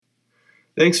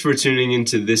Thanks for tuning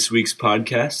into this week's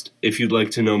podcast. If you'd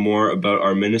like to know more about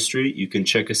our ministry, you can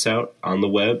check us out on the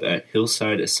web at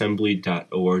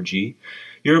hillsideassembly.org.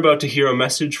 You're about to hear a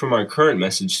message from our current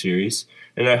message series,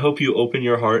 and I hope you open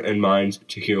your heart and mind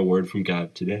to hear a word from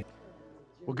God today.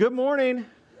 Well, good morning.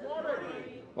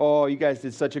 Oh, you guys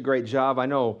did such a great job. I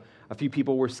know a few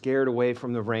people were scared away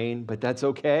from the rain, but that's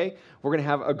okay. We're going to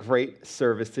have a great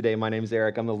service today. My name's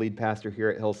Eric. I'm the lead pastor here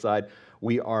at Hillside.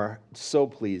 We are so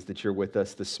pleased that you're with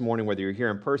us this morning, whether you're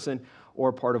here in person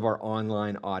or part of our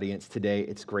online audience today.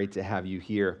 It's great to have you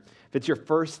here. If it's your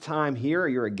first time here or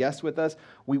you're a guest with us,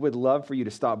 we would love for you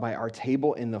to stop by our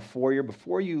table in the foyer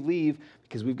before you leave,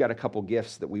 because we've got a couple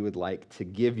gifts that we would like to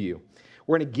give you.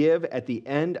 We're going to give at the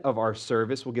end of our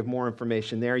service. We'll give more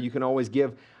information there. You can always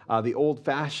give the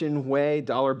old-fashioned way,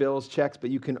 dollar bills, checks, but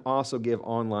you can also give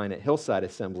online at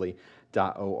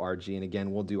hillsideassembly.org. And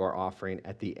again, we'll do our offering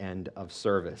at the end of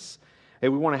service. Hey,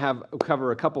 we want to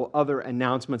cover a couple other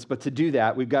announcements, but to do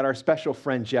that, we've got our special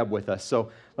friend Jeb with us.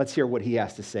 So let's hear what he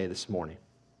has to say this morning.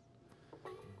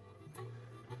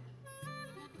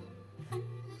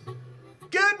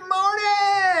 Good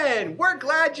morning! We're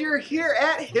glad you're here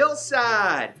at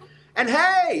Hillside. And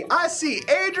hey, I see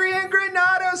Adrian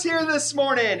Granados here this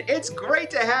morning. It's great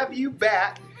to have you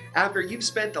back after you've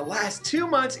spent the last 2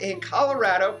 months in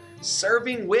Colorado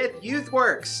serving with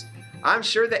YouthWorks. I'm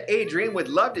sure that Adrian would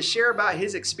love to share about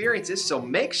his experiences, so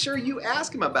make sure you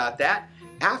ask him about that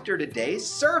after today's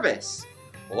service.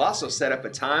 We'll also set up a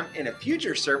time in a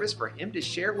future service for him to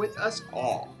share with us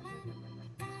all.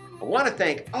 I want to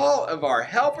thank all of our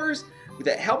helpers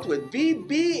that helped with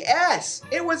VBS.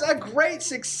 It was a great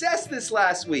success this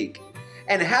last week.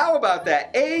 And how about that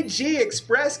AG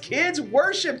Express Kids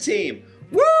Worship Team?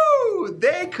 Woo!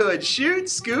 They could shoot,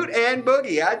 scoot, and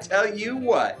boogie, I tell you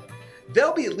what.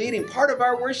 They'll be leading part of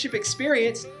our worship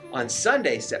experience on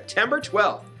Sunday, September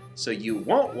 12th, so you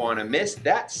won't want to miss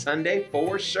that Sunday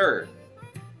for sure.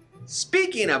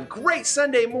 Speaking of great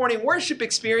Sunday morning worship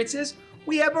experiences,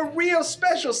 we have a real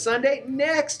special Sunday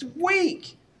next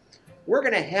week. We're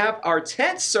going to have our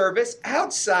tent service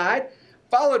outside,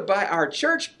 followed by our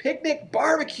church picnic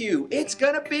barbecue. It's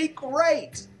going to be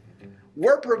great.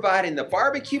 We're providing the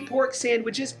barbecue pork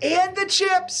sandwiches and the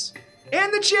chips.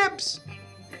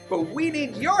 But we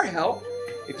need your help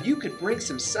if you could bring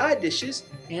some side dishes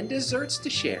and desserts to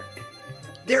share.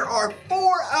 There are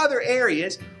 4 other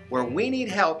areas where we need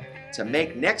help to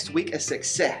make next week a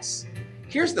success.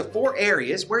 Here's the 4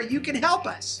 areas where you can help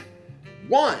us.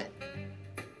 1.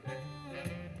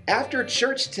 After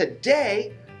church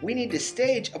today, we need to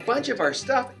stage a bunch of our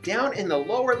stuff down in the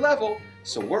lower level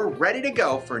so we're ready to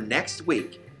go for next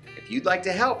week. If you'd like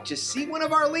to help, just see one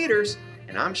of our leaders,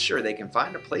 and I'm sure they can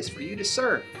find a place for you to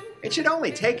serve. It should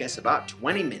only take us about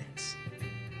 20 minutes.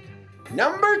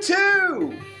 Number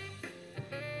 2,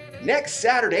 next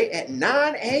Saturday at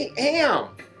 9 a.m.,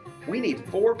 we need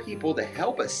 4 people to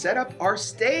help us set up our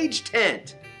stage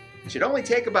tent. It should only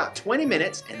take about 20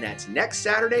 minutes, and that's next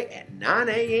Saturday at 9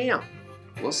 a.m.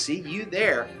 We'll see you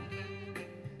there.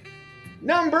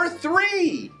 Number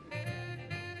 3,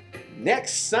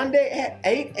 next Sunday at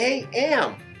 8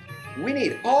 a.m., we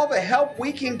need all the help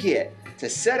we can get to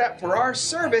set up for our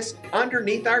service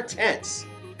underneath our tents.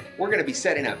 We're going to be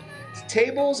setting up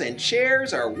tables and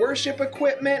chairs, our worship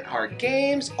equipment, our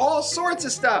games, all sorts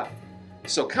of stuff.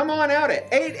 So come on out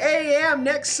at 8 a.m.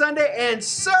 next Sunday and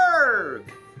serve.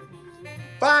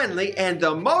 Finally, and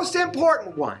the most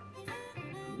important one,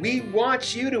 we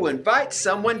want you to invite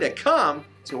someone to come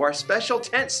to our special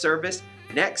tent service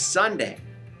next Sunday.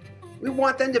 We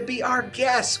want them to be our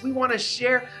guests. We want to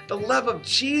share the love of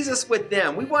Jesus with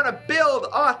them. We want to build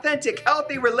authentic,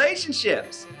 healthy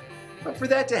relationships. But for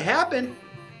that to happen,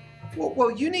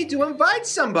 well, you need to invite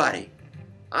somebody.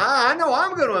 I know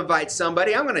I'm going to invite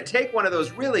somebody. I'm going to take one of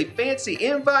those really fancy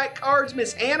invite cards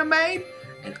Miss Anna made,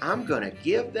 and I'm going to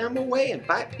give them away,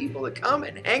 invite people to come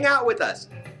and hang out with us.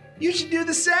 You should do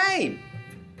the same.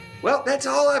 Well, that's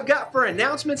all I've got for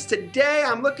announcements today.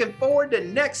 I'm looking forward to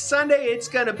next Sunday. It's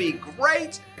going to be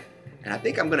great. And I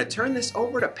think I'm going to turn this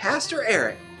over to Pastor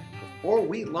Eric before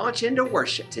we launch into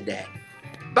worship today.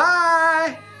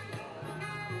 Bye!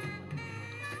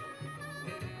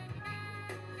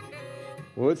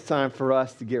 Well, it's time for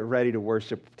us to get ready to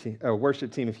worship team,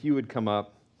 if you would come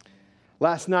up.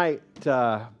 Last night,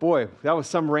 boy, that was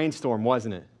some rainstorm,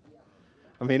 wasn't it?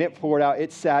 I mean, it poured out.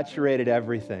 It saturated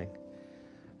everything.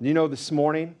 You know, this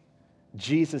morning,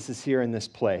 Jesus is here in this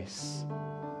place,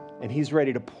 and he's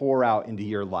ready to pour out into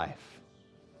your life.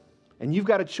 And you've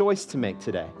got a choice to make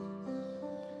today,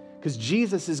 because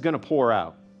Jesus is going to pour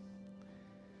out.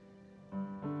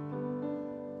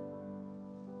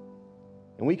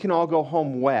 And we can all go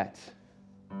home wet,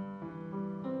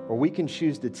 or we can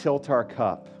choose to tilt our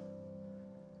cup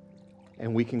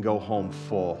and we can go home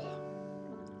full.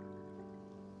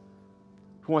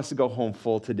 Who wants to go home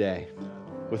full today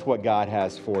with what God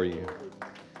has for you?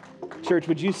 Church,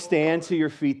 would you stand to your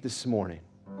feet this morning?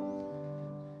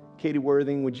 Katie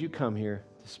Worthing, would you come here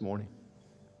this morning?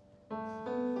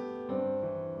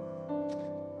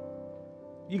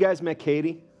 You guys met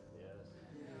Katie?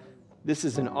 This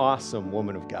is an awesome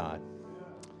woman of God.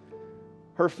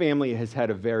 Her family has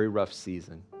had a very rough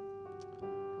season.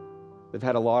 They've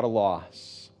had a lot of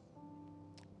loss.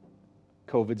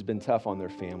 COVID's been tough on their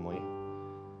family.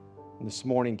 And this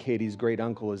morning, Katie's great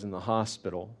uncle is in the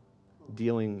hospital,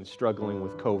 struggling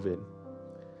with COVID.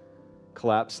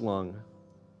 Collapsed lung.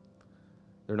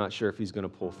 They're not sure if he's going to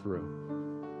pull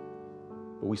through.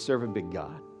 But we serve a big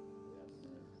God.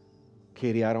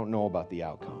 Katie, I don't know about the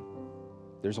outcome.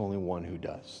 There's only one who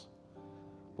does.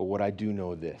 But what I do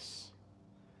know this,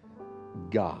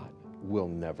 God will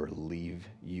never leave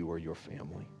you or your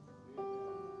family.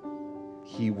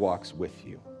 He walks with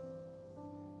you.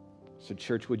 So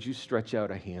church, would you stretch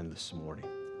out a hand this morning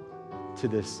to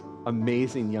this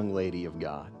amazing young lady of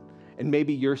God? And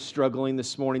maybe you're struggling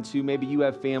this morning too. Maybe you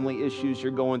have family issues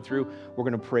you're going through. We're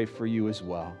going to pray for you as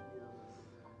well.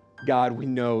 God, we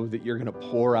know that you're going to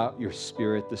pour out your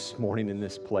Spirit this morning in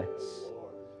this place.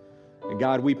 And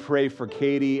God, we pray for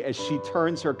Katie as she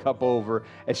turns her cup over,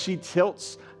 as she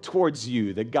tilts towards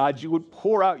you, that God, you would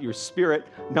pour out your Spirit,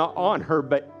 not on her,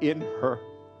 but in her.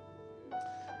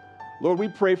 Lord, we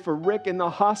pray for Rick in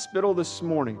the hospital this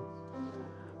morning.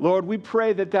 Lord, we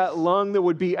pray that lung, there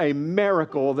would be a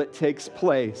miracle that takes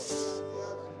place.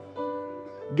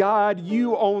 God,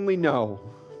 you only know.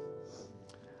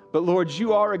 But Lord,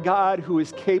 you are a God who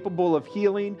is capable of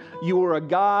healing. You are a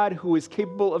God who is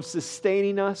capable of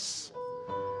sustaining us.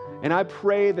 And I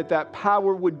pray that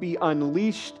power would be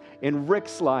unleashed in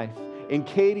Rick's life, in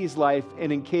Katie's life,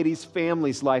 and in Katie's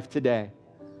family's life today.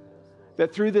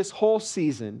 That through this whole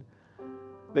season,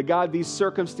 that God, these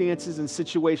circumstances and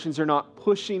situations are not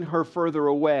pushing her further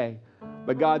away,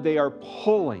 but God, they are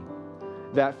pulling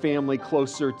that family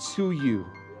closer to you.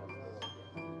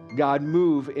 God,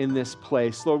 move in this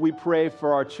place. Lord, we pray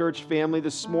for our church family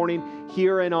this morning,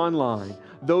 here and online.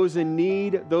 Those in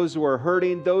need, those who are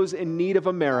hurting, those in need of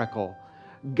a miracle.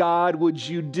 God, would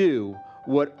you do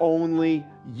what only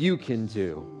you can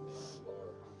do?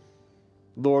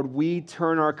 Lord, we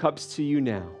turn our cups to you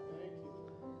now.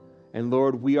 And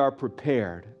Lord, we are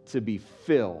prepared to be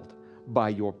filled by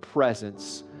your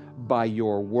presence, by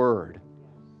your word.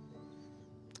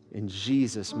 In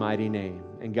Jesus' mighty name.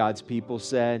 And God's people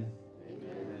said,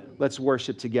 amen. Let's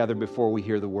worship together before we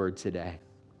hear the word today.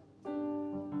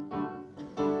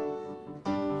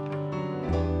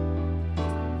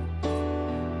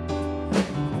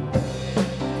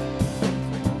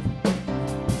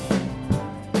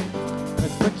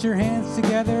 Let's put your hands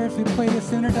together as we play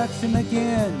this introduction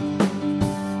again.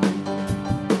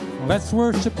 Let's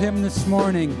worship him this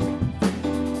morning.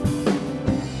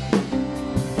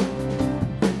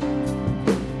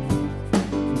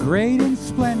 Great in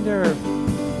splendor,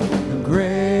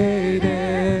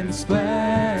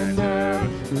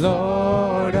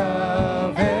 Lord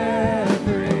of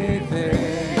everything.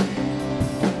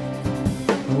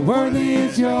 Worthy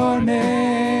is your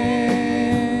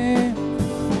name,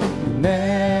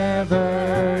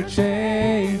 never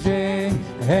changing,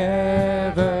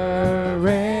 ever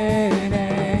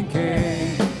reigning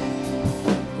King.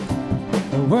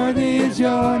 Worthy is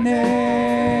your name.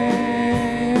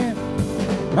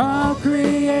 All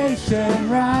creation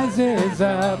rises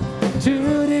up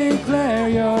to declare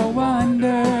your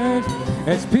wonders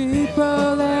as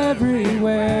people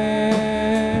everywhere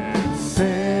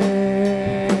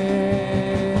sing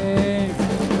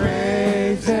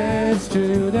praises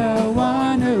to the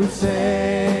one who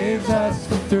saves us.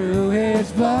 Through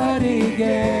his blood he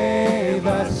gave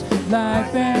us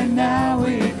life, and now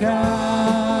we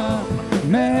come.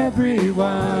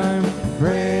 Everyone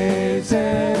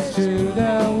praises to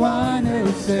the one who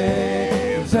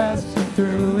saves us.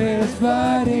 Through his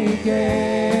blood he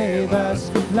gave us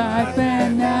life,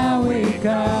 and now we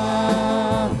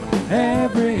come.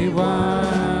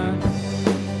 Everyone.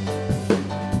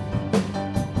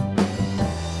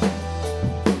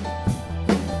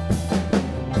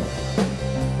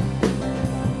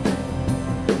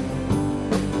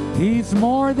 He's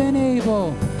more than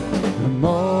able,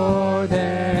 more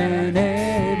than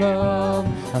able,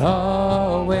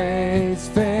 always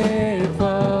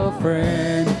faithful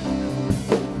friend.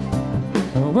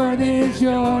 Worthy is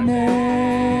your name,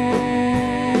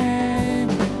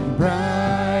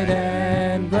 bright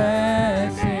and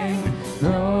blessed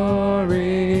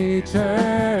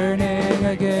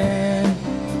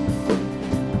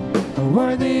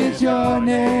praise your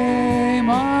name.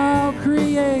 All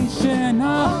creation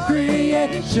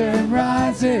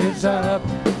rises up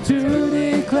to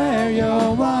declare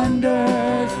your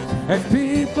wonders as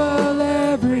people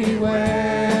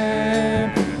everywhere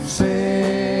sing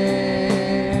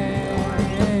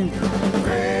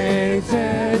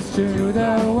praises to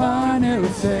the one who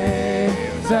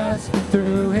saves us.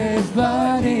 Through his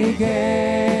blood he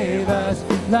gave us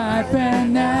life,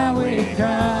 and now we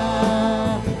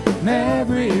come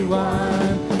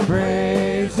everyone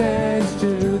praises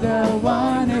to the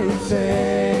one who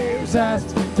saves us.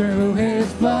 Through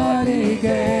his blood he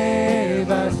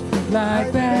gave us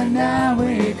life, and now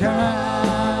we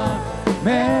come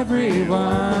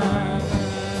everyone.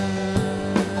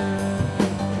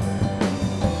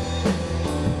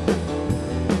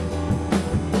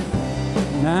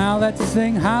 Now let's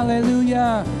sing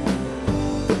hallelujah.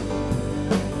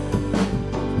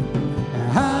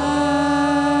 Hallelujah.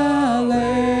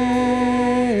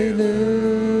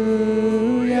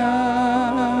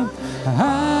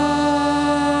 Hallelujah.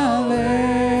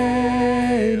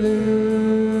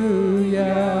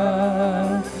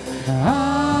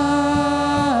 Hallelujah.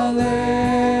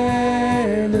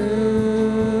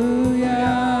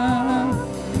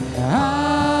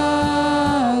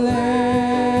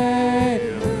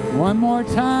 One more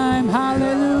time,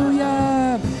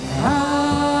 hallelujah. Hallelujah.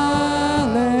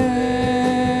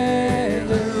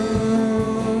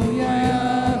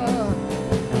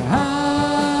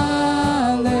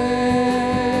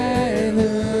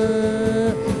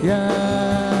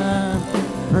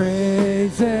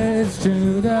 Praises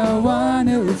to the one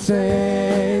who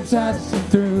saves us.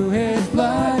 Through his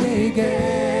blood he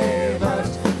gave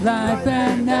us life,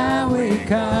 and now we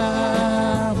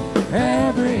come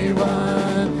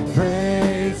everyone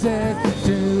praises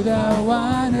to the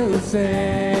one who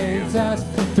saves us.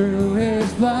 Through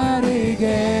his blood he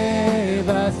gave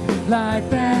us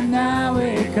life, and now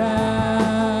we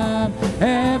come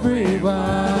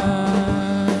everyone.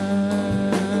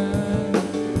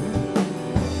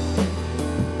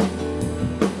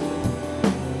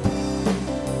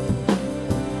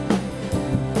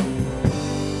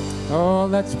 Oh,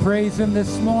 let's praise him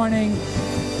this morning.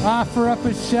 Offer up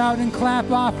a shout and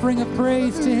clap offering of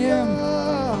praise to him.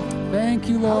 Thank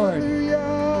you, Lord.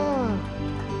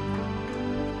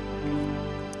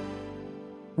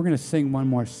 We're going to sing one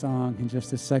more song in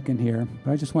just a second here,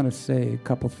 but I just want to say a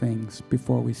couple things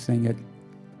before we sing it.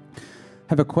 I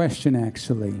have a question,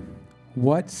 actually.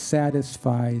 What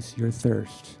satisfies your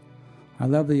thirst? I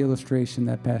love the illustration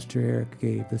that Pastor Eric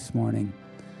gave this morning.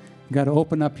 You got to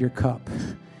open up your cup.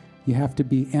 You have to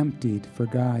be emptied for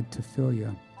God to fill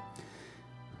you.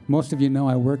 Most of you know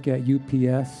I work at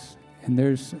UPS, and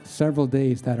there's several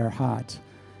days that are hot,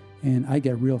 and I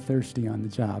get real thirsty on the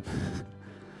job.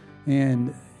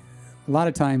 And a lot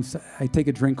of times I take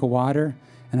a drink of water,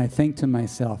 and I think to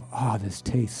myself, oh, this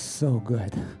tastes so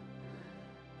good.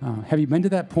 Have you been to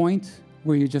that point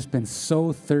where you've just been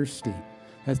so thirsty?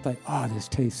 That's like, oh, this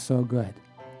tastes so good.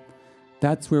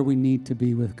 That's where we need to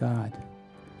be with God.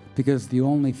 Because the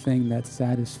only thing that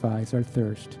satisfies our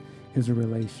thirst is a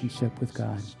relationship with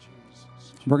God.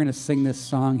 We're going to sing this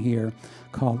song here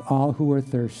called All Who Are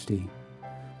Thirsty.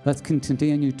 Let's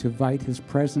continue to invite his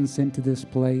presence into this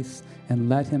place and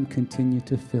let him continue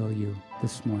to fill you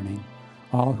this morning.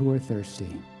 All who are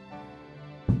thirsty.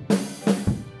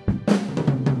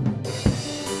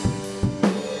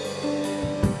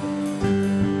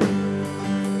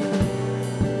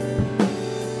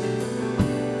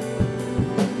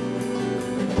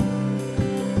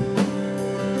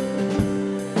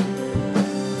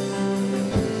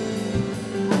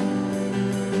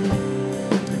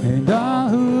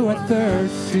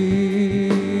 Thirsty,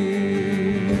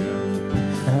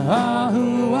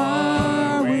 who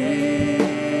are we?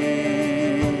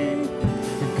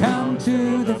 Come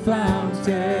to the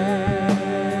fountain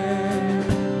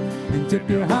and dip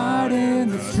your heart in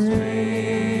the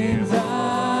streams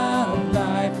of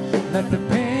life. Let the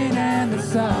pain and the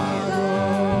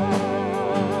sorrow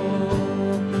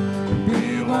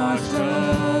be washed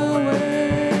away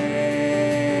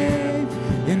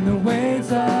in the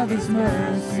waves of his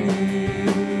mercy.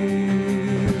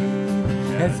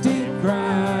 As deep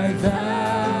cries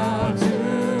out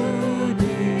to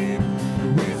deep,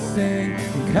 we sing,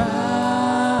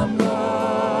 come,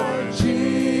 Lord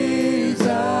Jesus,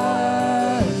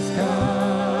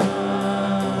 come.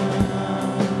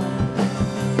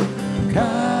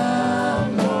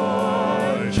 Come,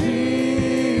 Lord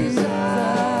Jesus,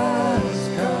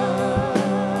 come.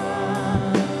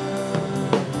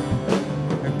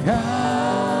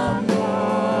 Come,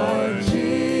 Lord Jesus.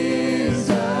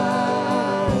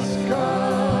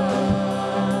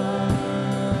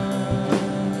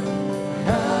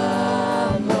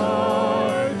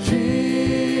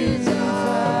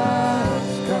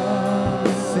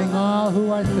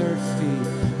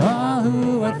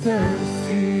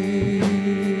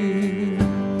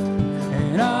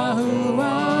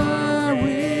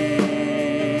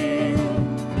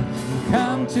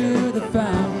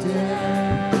 fountain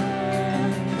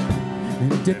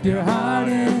and dip your heart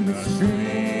in the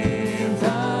streams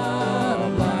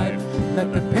of life.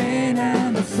 Let the pain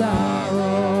and the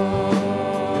sorrow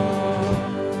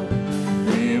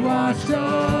be washed away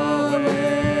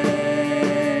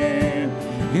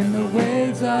in the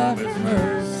waves of His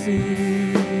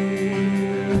mercy.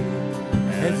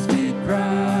 As deep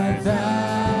cries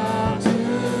out to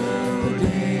the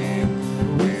deep,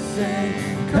 we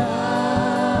sing,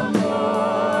 "Come,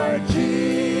 Lord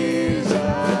Jesus,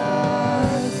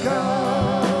 come.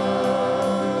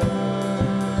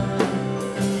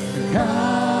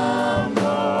 Come,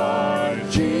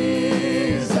 Lord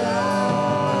Jesus,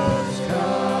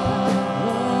 come.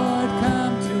 Lord,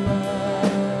 come to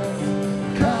us.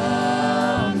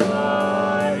 Come,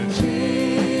 Lord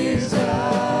Jesus,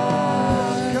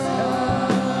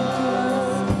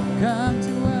 come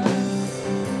to us.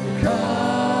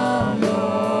 Come,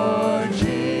 Lord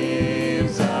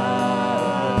Jesus,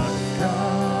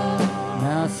 come.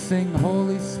 Now sing,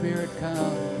 Holy Spirit,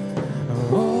 come.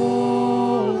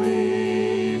 Holy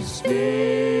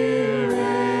Spirit,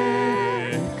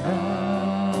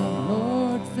 come.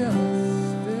 Lord, fill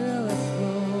us,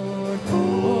 Lord.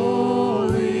 Holy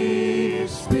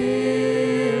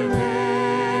Spirit,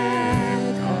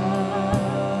 come.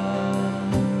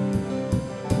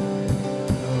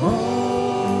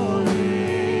 Holy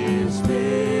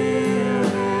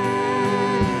Spirit,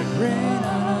 rain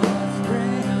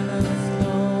on us,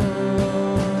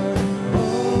 Lord.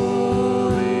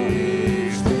 Holy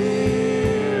Spirit,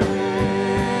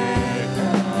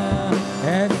 come.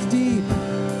 As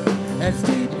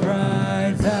deep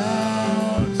cries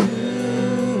out to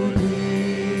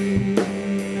thee,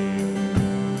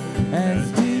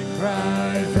 as deep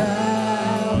cries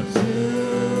out to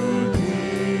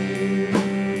thee,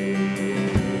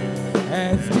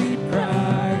 as deep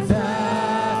cries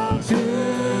out to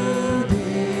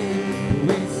thee,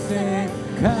 we sing,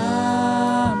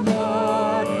 "Come,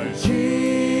 Lord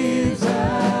Jesus,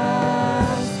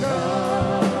 come.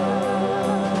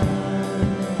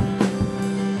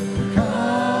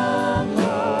 Come,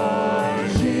 Lord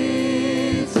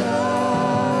Jesus,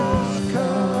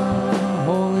 come.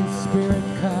 Holy Spirit,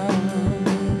 come.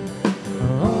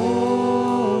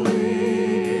 Holy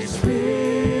Spirit,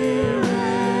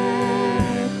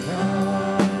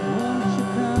 come. Won't you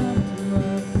come to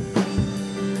us?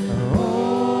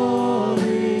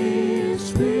 Holy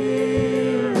Spirit,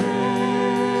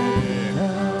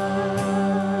 come.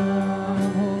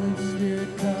 Holy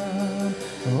Spirit, come.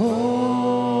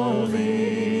 Holy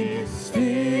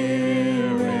Spirit,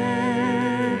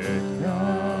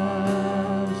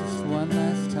 come. Just one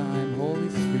last time, Holy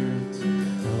Spirit.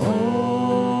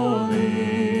 Holy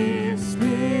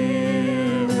Spirit,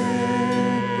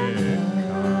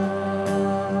 come.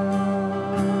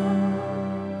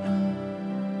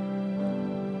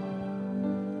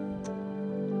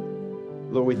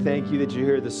 Lord, we thank you that you're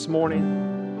here this morning.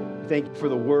 Thank you for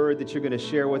the word that you're going to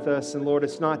share with us. And Lord,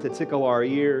 it's not to tickle our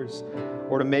ears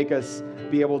or to make us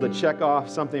be able to check off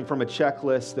something from a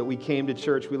checklist that we came to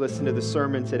church, we listened to the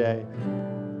sermon today.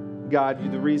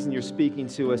 God, the reason you're speaking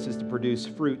to us is to produce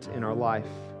fruit in our life.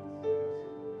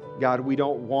 God, we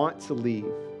don't want to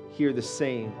leave here the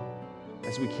same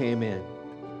as we came in.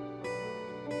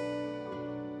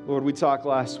 Lord, we talked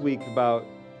last week about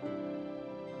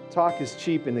talk is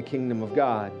cheap in the kingdom of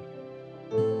God.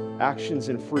 Actions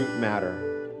and fruit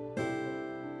matter.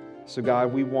 So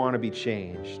God, we want to be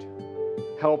changed.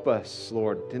 Help us,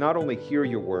 Lord, to not only hear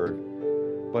your word,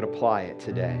 but apply it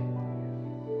today.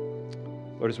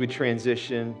 Lord, as we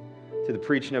transition to the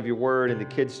preaching of your word in the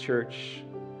kids' church,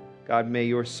 God, may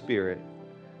your Spirit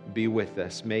be with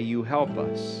us. May you help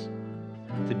us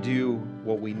to do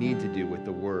what we need to do with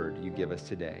the word you give us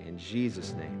today. In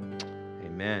Jesus' name,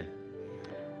 amen.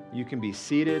 You can be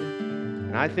seated,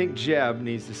 and I think Jeb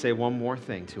needs to say one more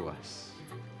thing to us.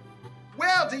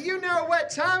 Well, do you know what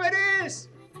time it is?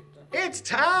 It's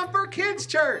time for Kids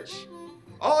Church.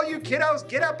 All you kiddos,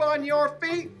 get up on your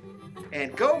feet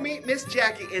and go meet Miss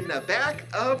Jackie in the back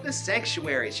of the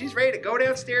sanctuary. She's ready to go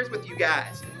downstairs with you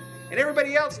guys. And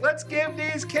everybody else, let's give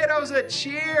these kiddos a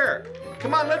cheer.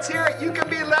 Come on, let's hear it. You can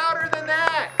be louder than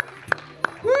that.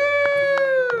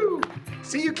 Woo!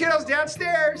 See you kiddos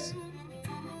downstairs.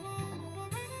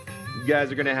 You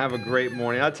guys are going to have a great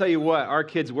morning. I'll tell you what, our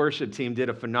kids' worship team did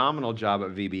a phenomenal job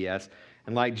at VBS.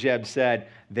 And like Jeb said,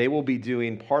 they will be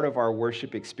doing part of our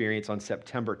worship experience on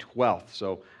September 12th.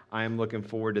 So I am looking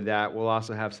forward to that. We'll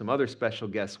also have some other special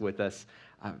guests with us.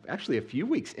 Actually, a few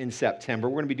weeks in September.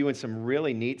 We're going to be doing some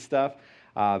really neat stuff.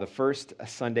 the first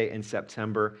Sunday in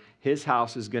September. His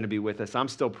house is going to be with us. I'm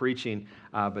still preaching,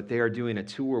 but they are doing a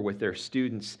tour with their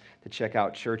students to check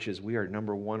out churches. We are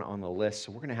number one on the list,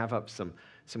 so we're going to have up some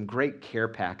great care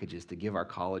packages to give our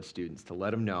college students to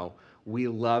let them know we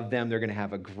love them. They're going to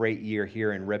have a great year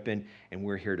here in Ripon, and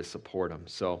we're here to support them.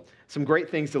 So some great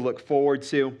things to look forward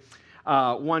to.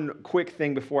 One quick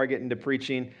thing before I get into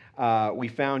preaching. We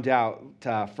found out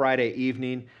Friday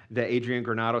evening that Adrian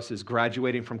Granados is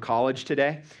graduating from college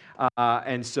today.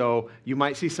 And so you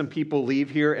might see some people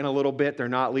leave here in a little bit. They're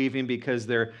not leaving because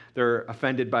they're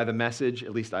offended by the message.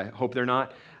 At least I hope they're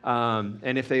not.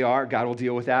 And if they are, God will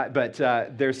deal with that. But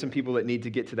there's some people that need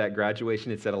to get to that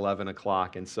graduation. It's at 11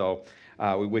 o'clock. And so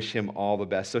we wish him all the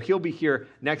best. So he'll be here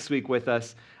next week with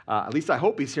us. At least I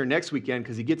hope he's here next weekend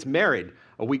because he gets married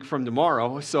a week from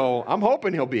tomorrow. So I'm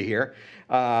hoping he'll be here.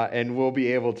 And we'll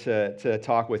be able to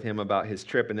talk with him about his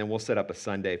trip. And then we'll set up a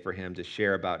Sunday for him to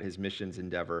share about his missions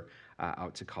endeavor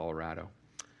out to Colorado.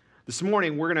 This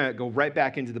morning, we're going to go right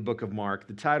back into the book of Mark.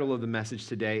 The title of the message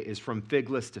today is From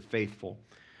Figless to Faithful.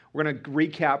 We're going to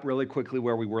recap really quickly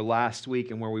where we were last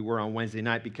week and where we were on Wednesday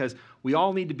night because we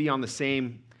all need to be on the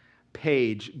same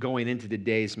page going into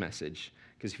today's message.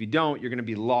 Because if you don't, you're going to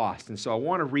be lost. And so I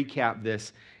want to recap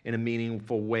this in a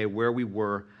meaningful way where we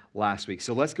were last week.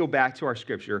 So let's go back to our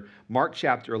scripture, Mark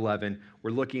chapter 11.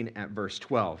 We're looking at verse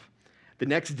 12. The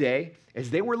next day, as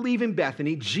they were leaving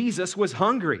Bethany, Jesus was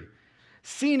hungry.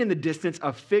 Seeing in the distance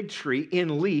a fig tree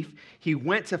in leaf, he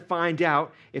went to find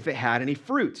out if it had any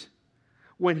fruit.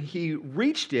 When he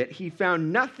reached it, he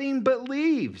found nothing but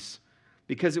leaves,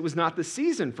 because it was not the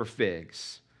season for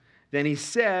figs. Then he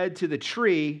said to the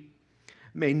tree,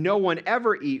 "May no one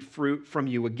ever eat fruit from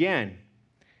you again."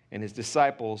 And his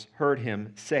disciples heard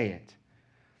him say it.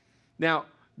 Now,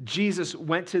 Jesus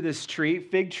went to this tree.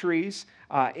 Fig trees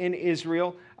in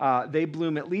Israel, they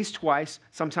bloom at least twice,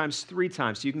 sometimes 3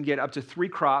 times. So you can get up to 3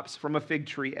 crops from a fig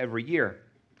tree every year.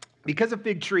 Because a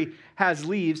fig tree has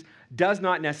leaves does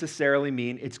not necessarily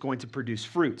mean it's going to produce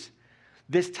fruit.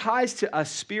 This ties to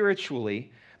us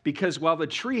spiritually because while the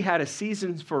tree had a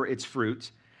season for its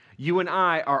fruit, you and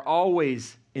I are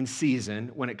always in season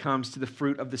when it comes to the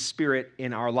fruit of the Spirit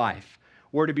in our life.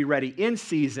 We're to be ready in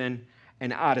season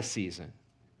and out of season.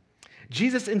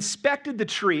 Jesus inspected the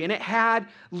tree, and it had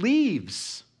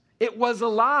leaves. It was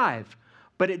alive,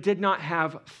 but it did not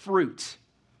have fruit.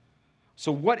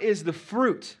 So what is the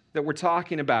fruit that we're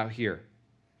talking about here?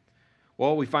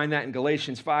 Well, we find that in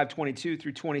Galatians 5:22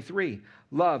 through 23.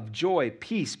 Love, joy,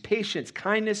 peace, patience,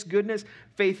 kindness, goodness,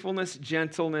 faithfulness,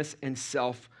 gentleness, and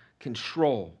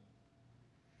self-control.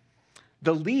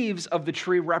 The leaves of the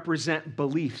tree represent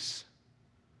beliefs.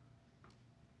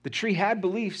 The tree had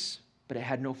beliefs, but it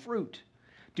had no fruit.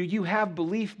 Do you have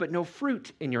belief but no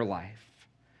fruit in your life?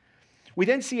 We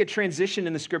then see a transition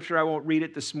in the scripture. I won't read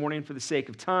it this morning for the sake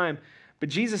of time, but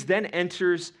Jesus then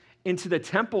enters into the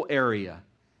temple area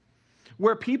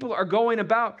where people are going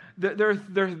about their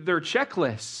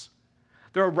checklists.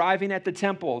 They're arriving at the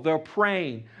temple. They're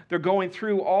praying. They're going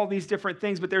through all these different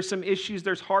things, but there's some issues.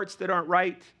 There's hearts that aren't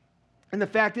right. And the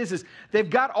fact is they've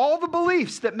got all the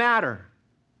beliefs that matter,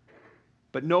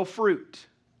 but no fruit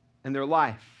in their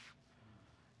life.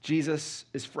 Jesus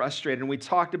is frustrated. And we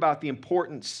talked about the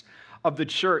importance of the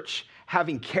church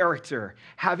having character,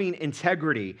 having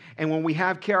integrity. And when we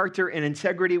have character and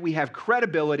integrity, we have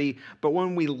credibility. But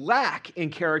when we lack in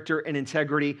character and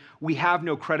integrity, we have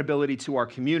no credibility to our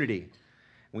community.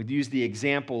 We'd use the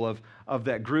example of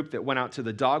that group that went out to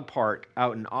the dog park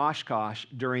out in Oshkosh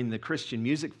during the Christian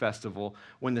Music Festival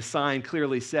when the sign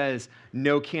clearly says,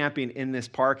 "No camping in this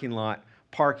parking lot,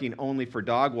 parking only for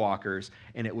dog walkers,"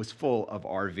 and it was full of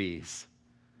RVs.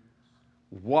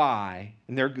 Why?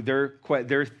 And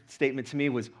their statement to me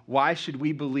was, why should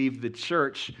we believe the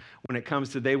church when it comes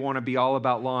to they want to be all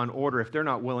about law and order if they're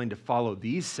not willing to follow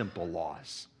these simple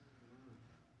laws?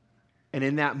 And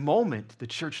in that moment, the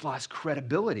church lost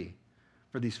credibility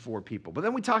for these 4 people. But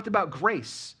then we talked about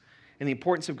grace and the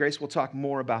importance of grace. We'll talk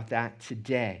more about that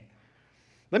today.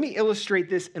 Let me illustrate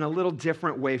this in a little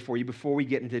different way for you before we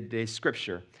get into today's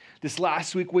scripture. This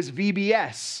last week was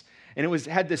VBS, and it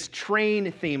had this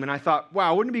train theme, and I thought,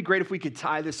 wow, wouldn't it be great if we could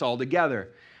tie this all together?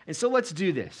 And so let's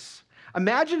do this.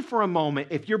 Imagine for a moment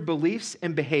if your beliefs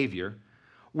and behavior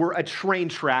were a train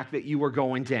track that you were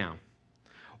going down.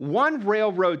 One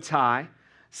railroad tie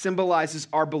symbolizes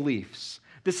our beliefs.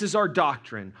 This is our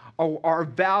doctrine, our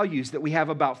values that we have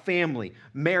about family,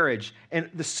 marriage, and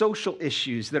the social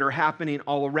issues that are happening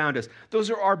all around us. Those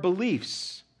are our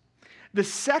beliefs. The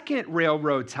second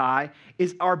railroad tie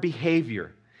is our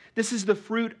behavior. This is the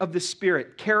fruit of the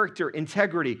Spirit, character,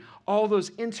 integrity, all those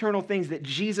internal things that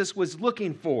Jesus was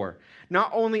looking for, not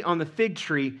only on the fig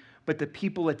tree, but the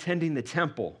people attending the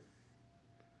temple.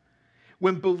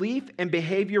 When belief and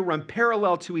behavior run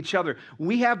parallel to each other,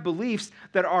 we have beliefs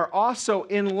that are also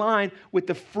in line with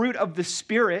the fruit of the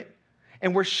Spirit,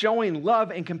 and we're showing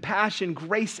love and compassion,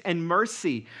 grace and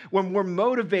mercy. When we're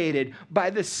motivated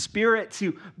by the Spirit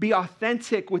to be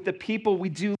authentic with the people we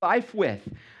do life with,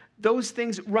 those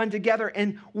things run together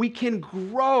and we can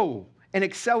grow and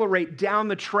accelerate down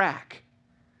the track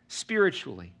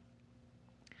spiritually.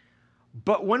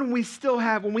 But when we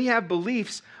have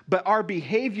beliefs, but our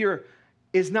behavior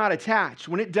is not attached,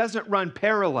 when it doesn't run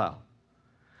parallel,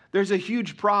 there's a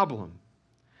huge problem.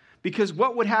 Because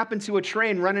what would happen to a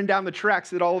train running down the tracks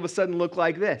that all of a sudden look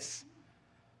like this?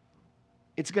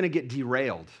 It's going to get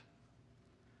derailed.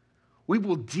 We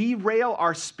will derail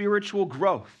our spiritual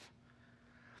growth.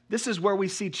 This is where we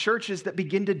see churches that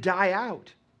begin to die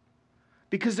out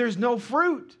because there's no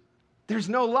fruit. There's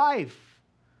no life.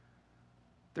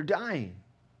 They're dying.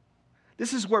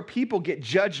 This is where people get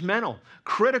judgmental,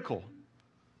 critical,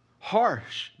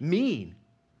 harsh, mean.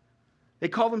 They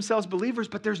call themselves believers,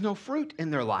 but there's no fruit in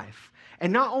their life.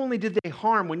 And not only did they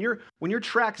harm, when your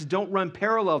tracks don't run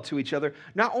parallel to each other,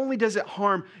 not only does it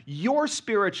harm your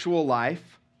spiritual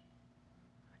life,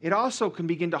 it also can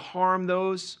begin to harm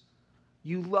those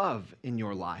you love in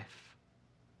your life.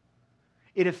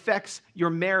 It affects your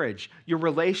marriage, your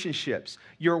relationships,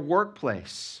 your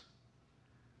workplace.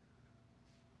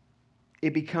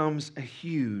 It becomes a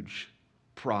huge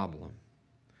problem.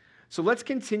 So let's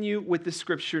continue with the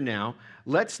scripture now.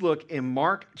 Let's look in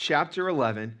Mark chapter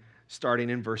 11, starting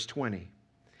in verse 20.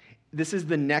 This is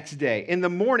the next day. In the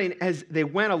morning, as they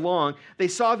went along, they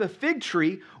saw the fig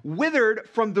tree withered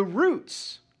from the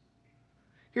roots.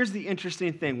 Here's the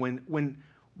interesting thing.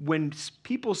 When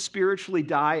people spiritually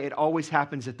die, it always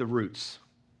happens at the roots.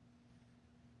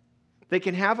 They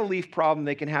can have a leaf problem,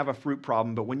 they can have a fruit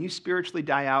problem, but when you spiritually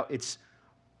die out, it's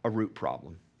a root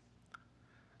problem.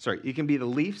 Sorry, it can be the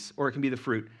leaves or it can be the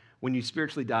fruit. When you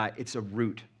spiritually die, it's a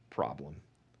root problem.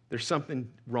 There's something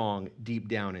wrong deep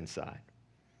down inside.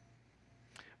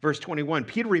 Verse 21,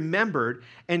 Peter remembered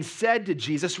and said to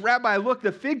Jesus, Rabbi, look,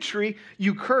 the fig tree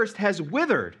you cursed has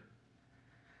withered.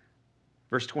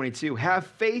 Verse 22, have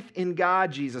faith in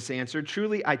God, Jesus answered.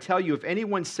 Truly, I tell you, if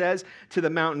anyone says to the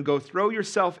mountain, go throw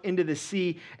yourself into the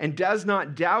sea, and does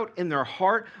not doubt in their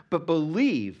heart, but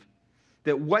believe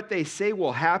that what they say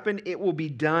will happen, it will be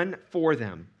done for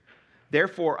them.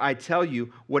 Therefore, I tell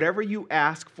you, whatever you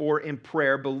ask for in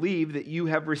prayer, believe that you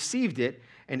have received it,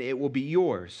 and it will be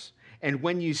yours. And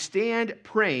when you stand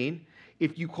praying,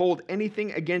 if you hold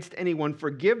anything against anyone,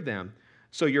 forgive them,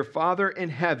 so your Father in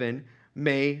heaven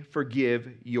may forgive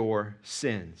your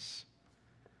sins.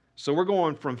 So we're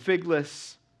going from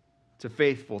figless to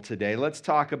faithful today. Let's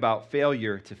talk about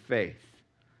failure to faith.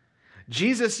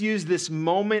 Jesus used this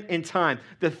moment in time,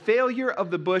 the failure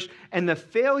of the bush and the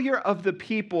failure of the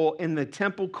people in the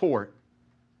temple court,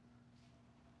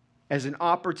 as an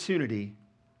opportunity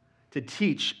to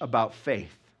teach about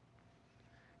faith.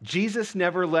 Jesus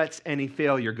never lets any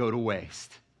failure go to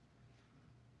waste.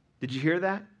 Did you hear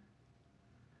that?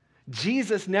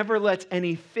 Jesus never lets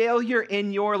any failure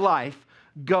in your life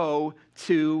go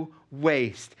to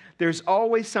waste. There's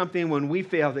always something when we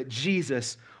fail that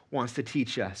Jesus wants to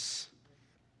teach us.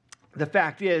 The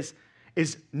fact is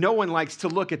no one likes to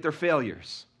look at their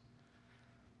failures.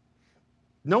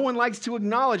 No one likes to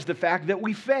acknowledge the fact that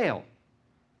we fail,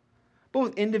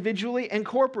 both individually and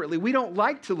corporately. We don't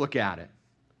like to look at it.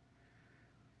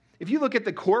 If you look at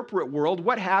the corporate world,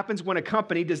 what happens when a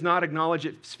company does not acknowledge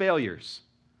its failures?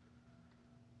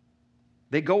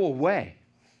 They go away.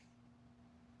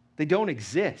 They don't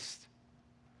exist.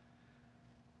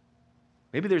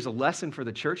 Maybe there's a lesson for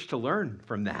the church to learn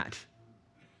from that.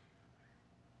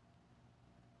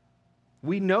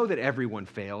 We know that everyone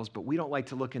fails, but we don't like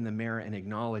to look in the mirror and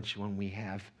acknowledge when we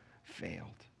have failed.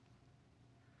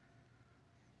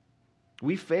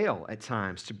 We fail at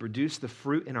times to produce the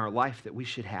fruit in our life that we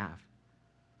should have.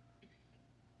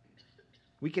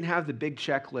 We can have the big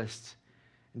checklist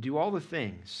and do all the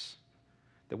things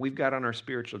that we've got on our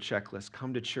spiritual checklist.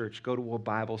 Come to church, go to a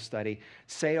Bible study,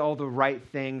 say all the right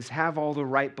things, have all the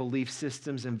right belief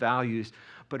systems and values.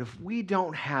 But if we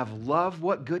don't have love,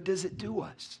 what good does it do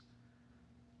us?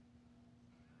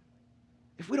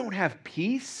 If we don't have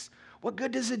peace, what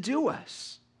good does it do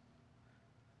us?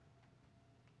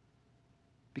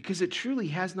 Because it truly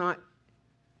has not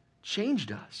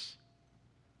changed us.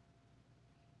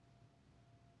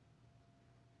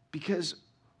 Because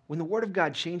when the Word of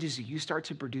God changes you, you start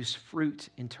to produce fruit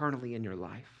internally in your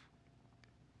life.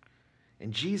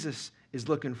 And Jesus is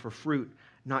looking for fruit,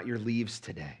 not your leaves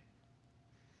today.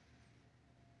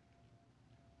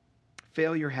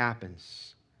 Failure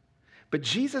happens. But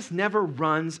Jesus never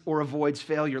runs or avoids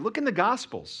failure. Look in the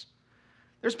Gospels.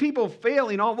 There's people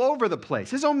failing all over the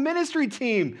place. His own ministry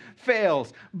team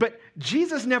fails. But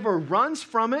Jesus never runs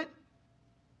from it.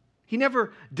 He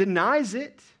never denies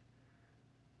it.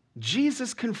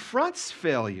 Jesus confronts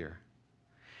failure.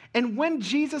 And when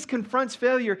Jesus confronts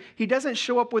failure, he doesn't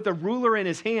show up with a ruler in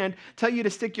his hand, tell you to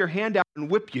stick your hand out and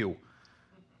whip you.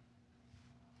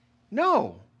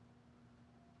 No.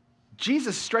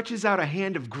 Jesus stretches out a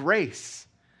hand of grace.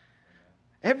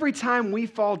 Every time we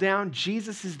fall down,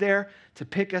 Jesus is there to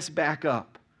pick us back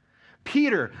up.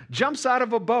 Peter jumps out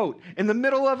of a boat in the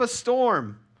middle of a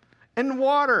storm and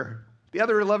water. The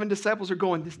other 11 disciples are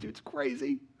going, this dude's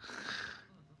crazy.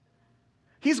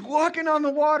 He's walking on the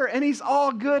water and he's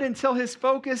all good until his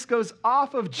focus goes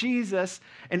off of Jesus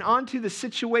and onto the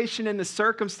situation and the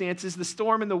circumstances, the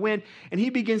storm and the wind, and he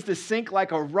begins to sink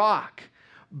like a rock.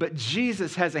 But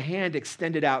Jesus has a hand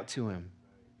extended out to him.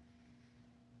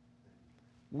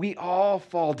 We all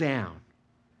fall down.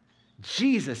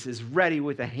 Jesus is ready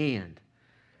with a hand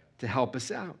to help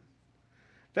us out.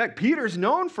 In fact, Peter's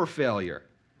known for failure.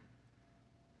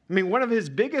 I mean, one of his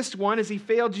biggest one is he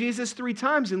failed Jesus 3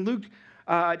 times in Luke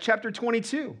chapter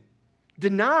 22.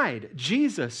 Denied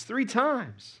Jesus 3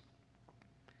 times.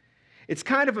 It's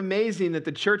kind of amazing that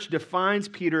the church defines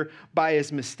Peter by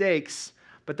his mistakes,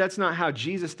 but that's not how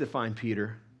Jesus defined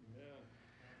Peter.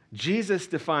 Jesus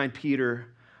defined Peter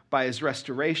by his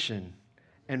restoration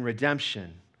and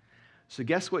redemption. So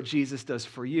guess what Jesus does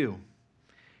for you?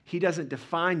 He doesn't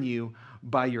define you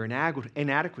by your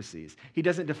inadequacies. He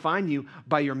doesn't define you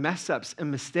by your mess-ups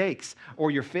and mistakes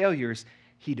or your failures.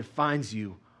 He defines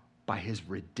you by his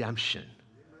redemption.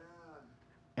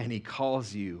 And he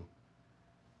calls you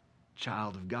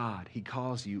child of God. He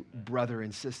calls you brother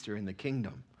and sister in the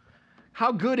kingdom.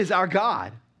 How good is our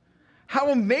God?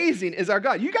 How amazing is our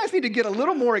God? You guys need to get a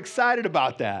little more excited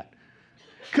about that.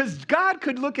 Because God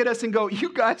could look at us and go,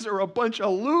 you guys are a bunch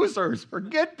of losers.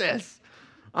 Forget this.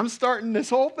 I'm starting this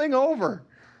whole thing over.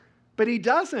 But he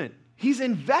doesn't. He's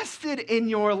invested in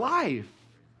your life.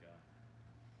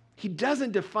 He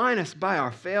doesn't define us by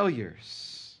our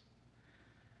failures.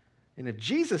 And if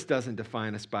Jesus doesn't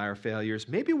define us by our failures,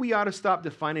 maybe we ought to stop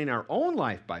defining our own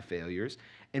life by failures,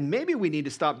 and maybe we need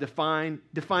to stop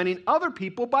defining other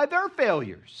people by their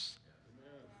failures.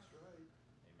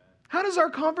 How does our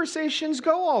conversations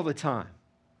go all the time?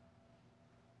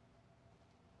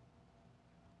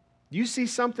 You see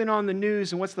something on the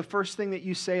news, and what's the first thing that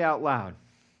you say out loud?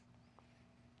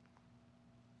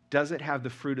 Does it have the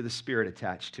fruit of the Spirit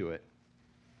attached to it?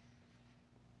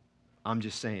 I'm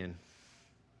just saying.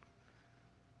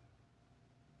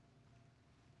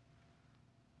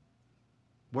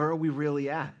 Where are we really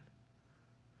at?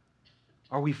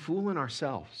 Are we fooling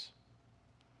ourselves?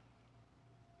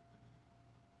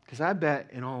 Because I bet,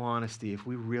 in all honesty, if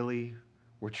we really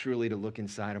were truly to look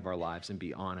inside of our lives and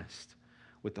be honest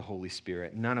with the Holy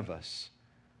Spirit, none of us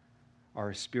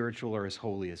are as spiritual or as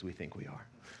holy as we think we are.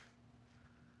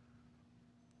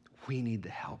 We need the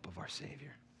help of our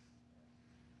Savior.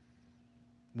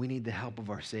 We need the help of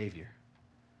our Savior.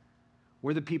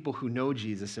 We're the people who know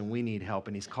Jesus and we need help,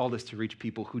 and he's called us to reach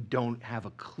people who don't have a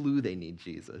clue they need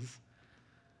Jesus.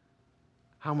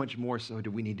 How much more so do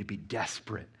we need to be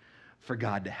desperate for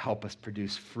God to help us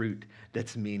produce fruit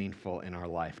that's meaningful in our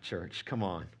life, church? Come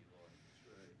on.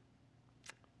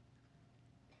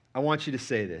 I want you to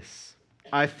say this.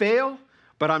 I fail,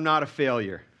 but I'm not a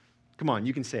failure. Come on,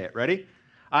 you can say it. Ready?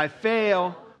 I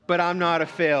fail, but I'm not a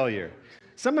failure.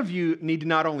 Some of you need to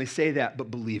not only say that,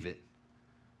 but believe it.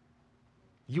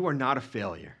 You are not a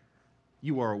failure.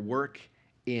 You are a work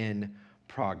in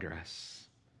progress.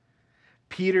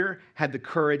 Peter had the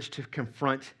courage to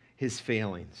confront his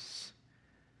failings.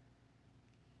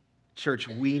 Church,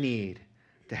 we need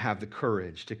to have the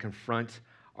courage to confront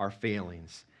our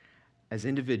failings as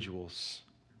individuals,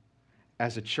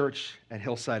 as a church at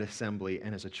Hillside Assembly,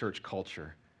 and as a church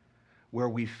culture, where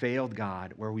we failed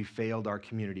God, where we failed our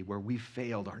community, where we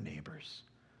failed our neighbors.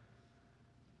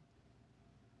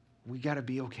 We got to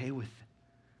be okay with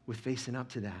facing up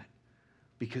to that,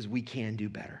 because we can do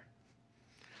better.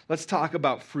 Let's talk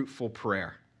about fruitful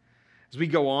prayer. As we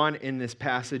go on in this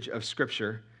passage of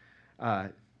Scripture,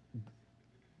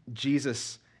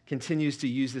 Jesus continues to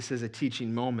use this as a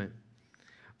teaching moment.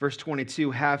 Verse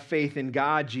 22, have faith in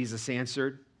God, Jesus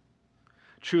answered.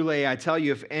 Truly, I tell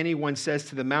you, if anyone says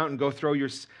to the mountain, go throw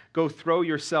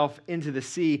yourself into the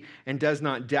sea, and does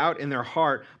not doubt in their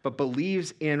heart, but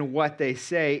believes in what they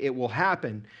say, it will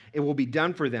happen. It will be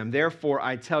done for them. Therefore,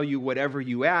 I tell you, whatever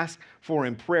you ask for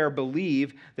in prayer,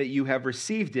 believe that you have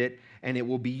received it, and it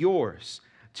will be yours.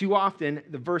 Too often,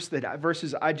 the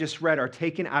verses I just read are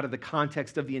taken out of the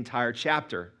context of the entire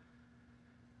chapter.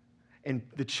 And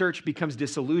the church becomes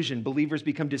disillusioned. Believers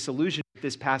become disillusioned with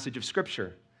this passage of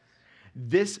Scripture.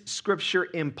 This Scripture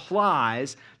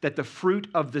implies that the fruit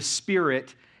of the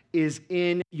Spirit is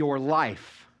in your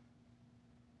life.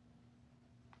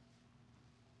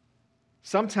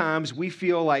 Sometimes we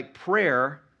feel like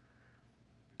prayer,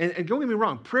 and don't get me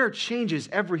wrong, prayer changes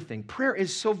everything. Prayer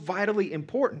is so vitally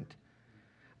important.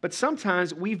 But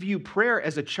sometimes we view prayer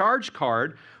as a charge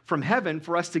card from heaven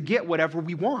for us to get whatever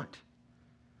we want.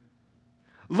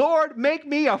 Lord, make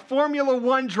me a Formula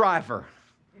One driver.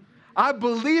 I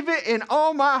believe it in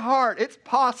all my heart. It's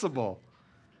possible.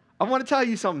 I want to tell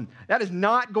you something. That is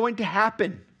not going to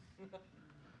happen.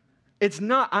 It's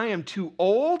not. I am too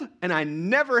old, and I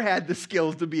never had the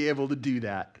skills to be able to do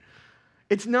that.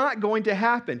 It's not going to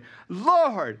happen.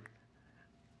 Lord,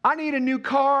 I need a new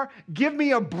car. Give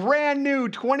me a brand new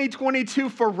 2022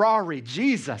 Ferrari.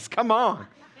 Jesus, come on.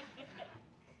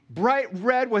 Bright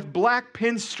red with black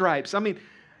pinstripes. I mean,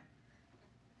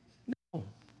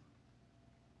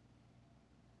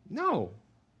 no.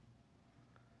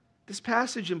 This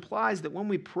passage implies that when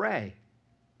we pray,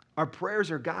 our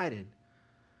prayers are guided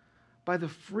by the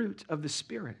fruit of the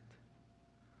Spirit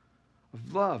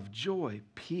of love, joy,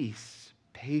 peace,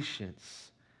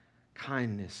 patience,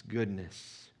 kindness,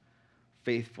 goodness,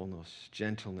 faithfulness,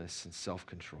 gentleness, and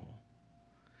self-control.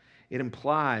 It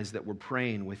implies that we're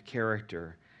praying with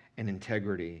character and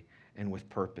integrity and with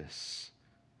purpose.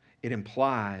 It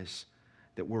implies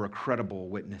that we're a credible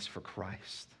witness for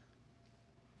Christ.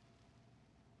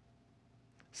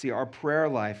 See, our prayer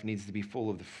life needs to be full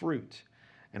of the fruit,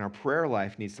 and our prayer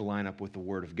life needs to line up with the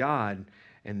Word of God,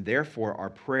 and therefore our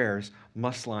prayers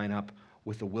must line up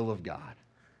with the will of God.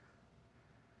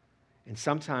 And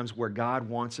sometimes where God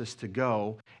wants us to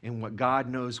go and what God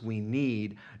knows we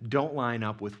need don't line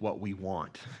up with what we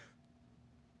want.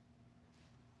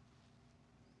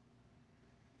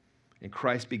 And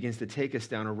Christ begins to take us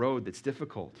down a road that's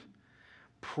difficult.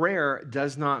 Prayer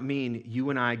does not mean you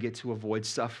and I get to avoid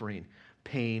suffering,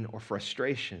 pain, or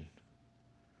frustration.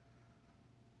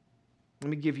 Let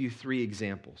me give you 3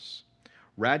 examples.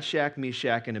 Shadrach,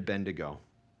 Meshach, and Abednego,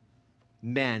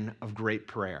 men of great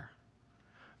prayer,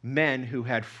 men who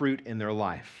had fruit in their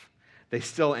life. They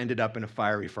still ended up in a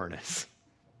fiery furnace.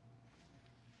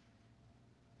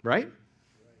 Right?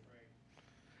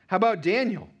 How about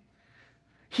Daniel?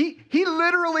 He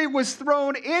literally was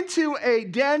thrown into a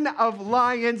den of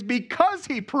lions because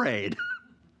he prayed.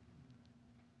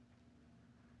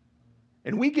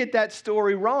 And we get that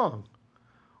story wrong.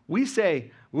 We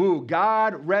say, ooh,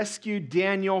 God rescued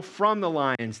Daniel from the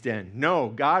lion's den. No,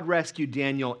 God rescued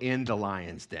Daniel in the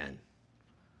lion's den.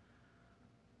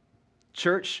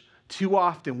 Church, too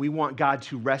often we want God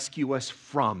to rescue us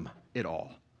from it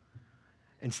all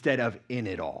instead of in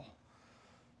it all.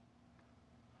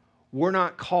 We're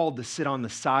not called to sit on the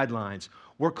sidelines.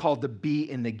 We're called to be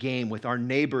in the game with our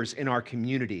neighbors in our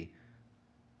community.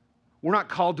 We're not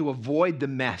called to avoid the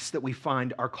mess that we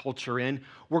find our culture in.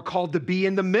 We're called to be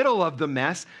in the middle of the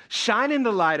mess, shining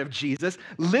the light of Jesus,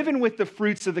 living with the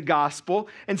fruits of the gospel,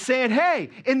 and saying,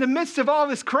 hey, in the midst of all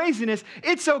this craziness,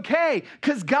 it's okay,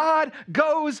 because God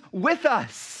goes with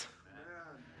us.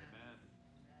 Amen.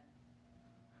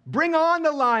 Bring on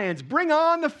the lions, bring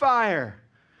on the fire,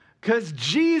 because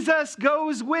Jesus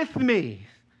goes with me.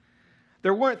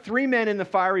 There weren't 3 men in the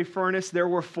fiery furnace, there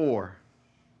were 4.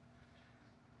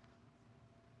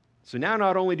 So now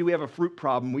not only do we have a fruit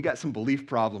problem, we got some belief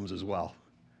problems as well.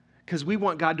 Because we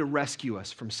want God to rescue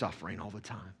us from suffering all the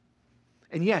time.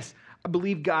 And yes, I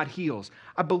believe God heals.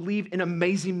 I believe in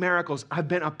amazing miracles. I've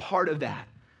been a part of that.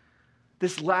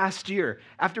 This last year,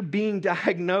 after being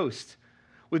diagnosed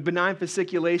with benign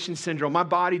fasciculation syndrome, my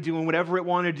body doing whatever it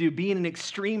wanted to do, being in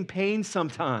extreme pain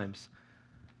sometimes,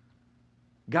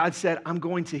 God said, I'm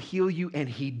going to heal you, and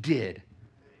He did.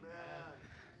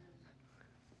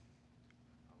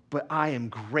 But I am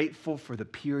grateful for the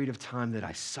period of time that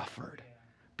I suffered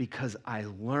because I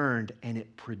learned and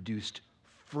it produced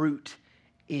fruit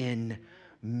in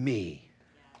me.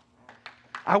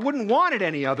 I wouldn't want it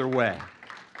any other way.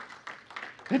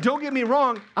 And don't get me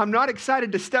wrong, I'm not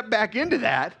excited to step back into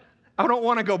that. I don't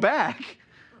want to go back.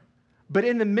 But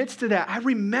in the midst of that, I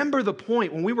remember the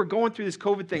point when we were going through this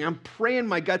COVID thing. I'm praying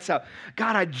my guts out.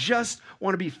 God, I just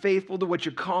want to be faithful to what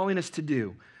you're calling us to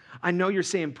do. I know you're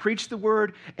saying preach the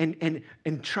word and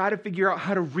try to figure out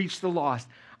how to reach the lost.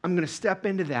 I'm going to step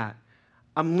into that.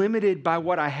 I'm limited by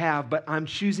what I have, but I'm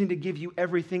choosing to give you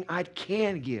everything I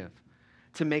can give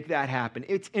to make that happen.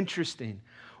 It's interesting.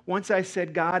 Once I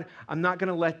said, God, I'm not going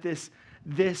to let this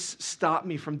stop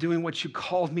me from doing what you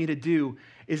called me to do,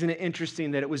 isn't it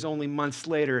interesting that it was only months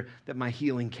later that my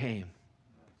healing came?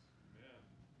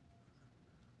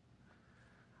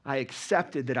 I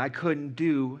accepted that I couldn't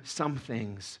do some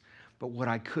things, but what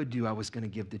I could do, I was going to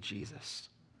give to Jesus.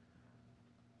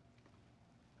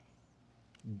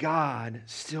 God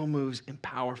still moves in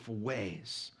powerful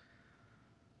ways.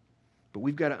 But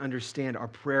we've got to understand our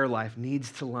prayer life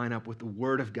needs to line up with the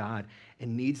Word of God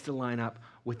and needs to line up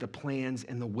with the plans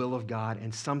and the will of God.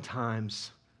 And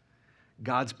sometimes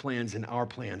God's plans and our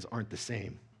plans aren't the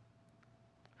same.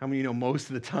 How many of you know most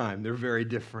of the time they're very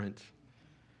different?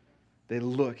 They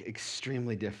look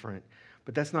extremely different.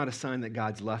 But that's not a sign that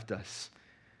God's left us.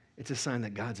 It's a sign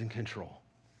that God's in control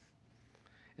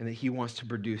and that He wants to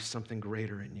produce something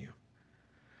greater in you.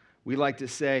 We like to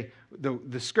say,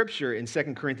 the scripture in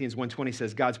 2 Corinthians 1:20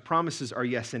 says, God's promises are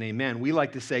yes and amen. We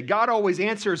like to say, God always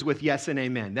answers with yes and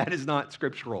amen. That is not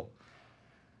scriptural.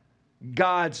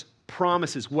 God's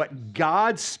promises, what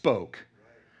God spoke,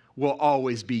 will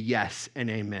always be yes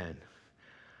and amen.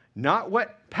 Not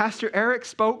what Pastor Eric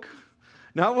spoke,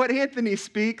 not what Anthony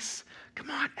speaks.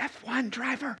 Come on, F1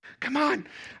 driver, come on.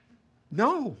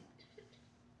 No.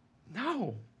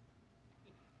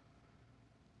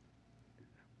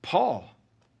 Paul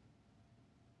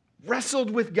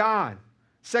wrestled with God.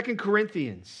 2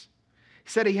 Corinthians. He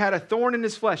said he had a thorn in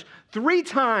his flesh. 3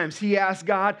 times he asked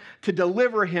God to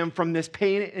deliver him from this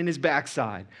pain in his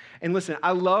backside. And listen,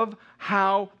 I love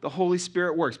how the Holy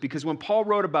Spirit works, because when Paul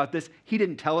wrote about this, he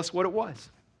didn't tell us what it was.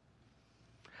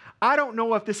 I don't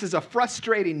know if this is a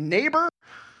frustrating neighbor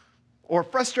or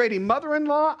frustrating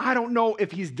mother-in-law. I don't know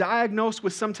if he's diagnosed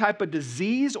with some type of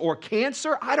disease or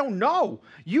cancer. I don't know.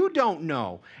 You don't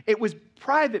know. It was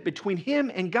private between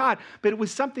him and God, but it was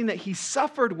something that he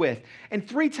suffered with. And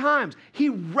 3 times he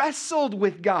wrestled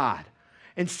with God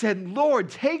and said, Lord,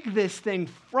 take this thing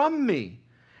from me.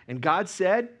 And God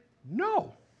said,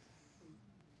 no.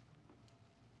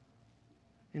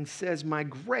 And says, my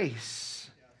grace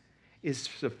is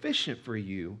sufficient for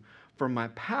you, for my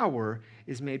power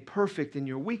is made perfect in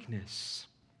your weakness.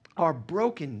 Our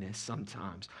brokenness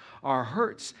sometimes, our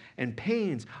hurts and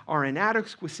pains, our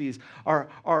inadequacies,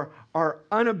 our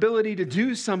inability to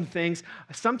do some things,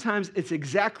 sometimes it's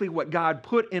exactly what God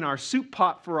put in our soup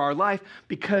pot for our life,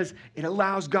 because it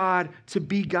allows God to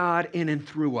be God in and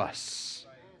through us.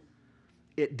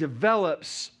 It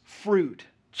develops fruit,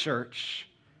 church.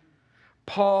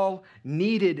 Paul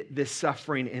needed this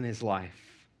suffering in his life.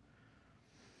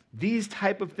 These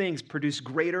type of things produce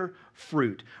greater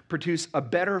fruit, produce a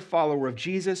better follower of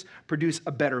Jesus, produce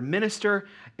a better minister,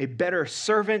 a better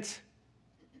servant,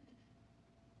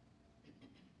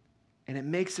 and it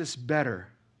makes us better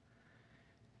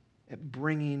at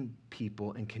bringing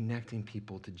people and connecting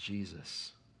people to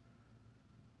Jesus.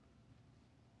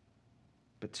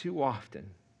 But too often,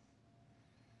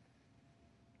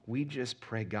 we just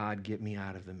pray, God, get me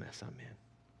out of the mess I'm in,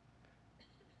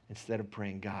 instead of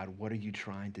praying, God, what are you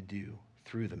trying to do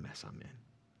through the mess I'm in?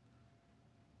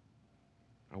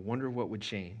 I wonder what would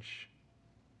change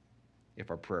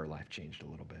if our prayer life changed a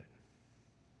little bit.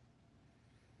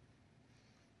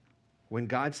 When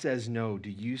God says no,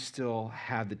 do you still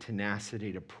have the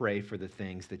tenacity to pray for the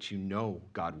things that you know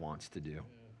God wants to do?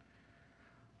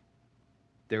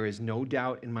 There is no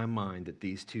doubt in my mind that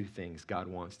these 2 things God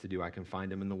wants to do. I can find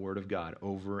them in the Word of God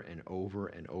over and over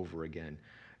and over again.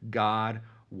 God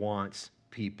wants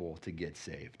people to get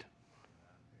saved.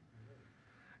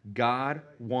 God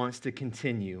wants to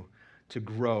continue to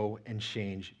grow and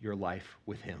change your life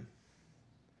with Him.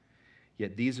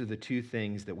 Yet these are the 2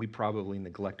 things that we probably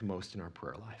neglect most in our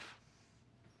prayer life.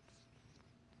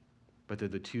 But they're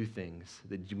the 2 things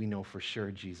that we know for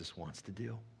sure Jesus wants to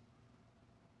do.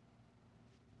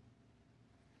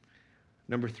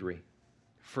 Number 3,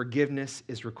 forgiveness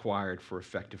is required for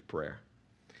effective prayer.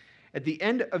 At the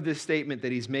end of this statement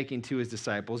that he's making to his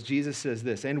disciples, Jesus says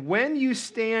this, and when you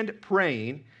stand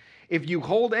praying, if you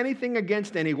hold anything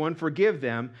against anyone, forgive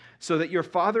them, so that your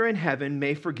Father in heaven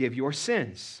may forgive your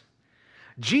sins.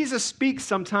 Jesus speaks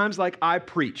sometimes like I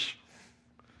preach.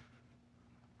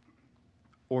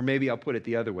 Or maybe I'll put it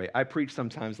the other way. I preach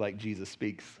sometimes like Jesus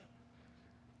speaks.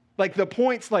 Like the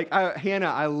points, Hannah,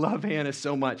 I love Hannah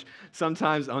so much.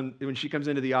 Sometimes when she comes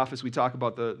into the office, we talk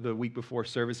about the week before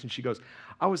service, and she goes,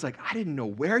 I was like, I didn't know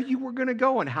where you were going to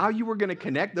go and how you were going to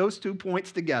connect those 2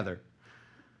 points together.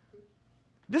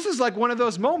 This is like one of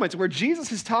those moments where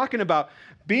Jesus is talking about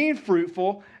being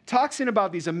fruitful, talking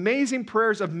about these amazing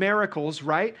prayers of miracles,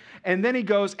 right? And then he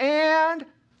goes, and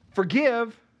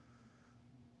forgive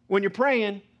when you're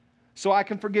praying so I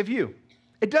can forgive you.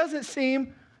 It doesn't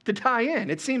seem to tie in.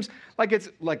 It seems like it's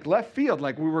like left field,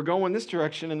 like we were going this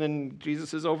direction and then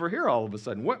Jesus is over here all of a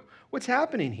sudden. What's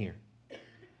happening here?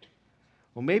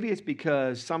 Well, maybe it's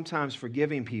because sometimes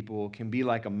forgiving people can be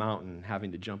like a mountain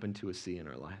having to jump into a sea in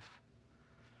our life.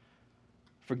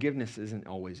 Forgiveness isn't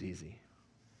always easy.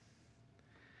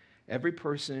 Every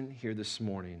person here this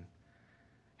morning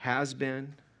has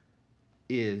been,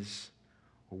 is,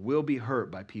 or will be hurt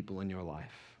by people in your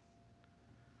life,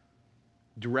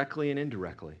 directly and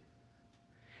indirectly,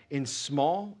 in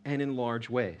small and in large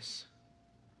ways.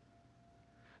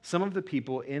 Some of the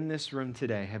people in this room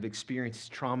today have experienced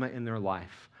trauma in their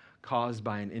life caused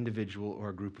by an individual or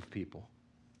a group of people.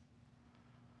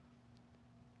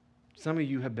 Some of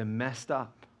you have been messed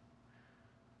up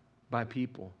by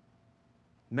people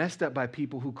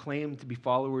who claim to be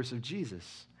followers of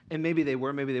Jesus. And maybe they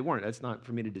were, maybe they weren't. That's not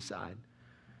for me to decide.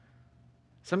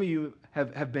 Some of you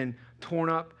have been torn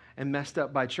up and messed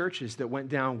up by churches that went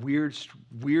down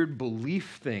weird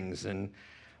belief things and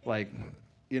like,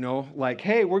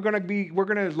 hey, we're going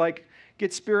to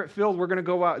get spirit-filled. We're going to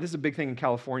go out. This is a big thing in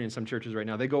California in some churches right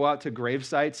now. They go out to grave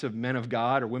sites of men of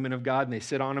God or women of God, and they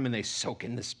sit on them, and they soak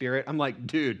in the Spirit. I'm like,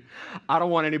 dude, I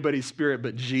don't want anybody's spirit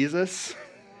but Jesus.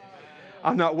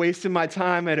 I'm not wasting my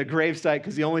time at a grave site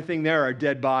because the only thing there are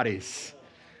dead bodies.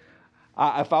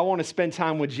 If I want to spend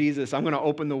time with Jesus, I'm going to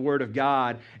open the Word of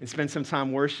God and spend some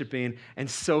time worshiping and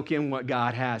soak in what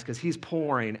God has because He's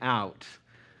pouring out,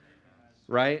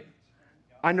 right?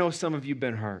 I know some of you have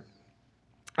been hurt.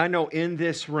 I know in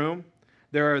this room,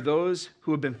 there are those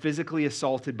who have been physically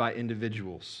assaulted by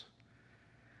individuals.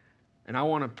 And I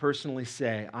want to personally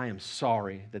say, I am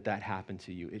sorry that happened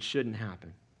to you. It shouldn't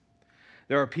happen.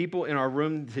 There are people in our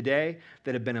room today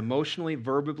that have been emotionally,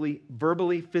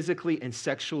 verbally, physically, and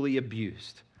sexually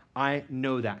abused. I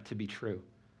know that to be true.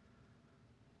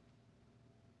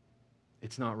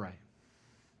 It's not right.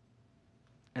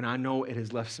 And I know it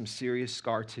has left some serious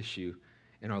scar tissue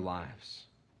in our lives.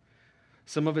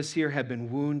 Some of us here have been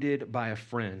wounded by a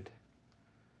friend.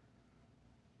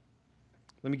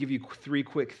 Let me give you 3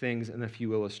 quick things and a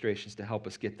few illustrations to help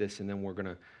us get this, and then we're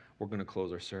gonna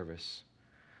close our service.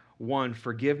 1,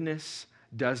 forgiveness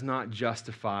does not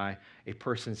justify a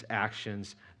person's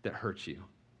actions that hurt you.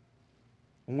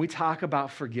 When we talk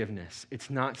about forgiveness, it's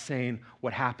not saying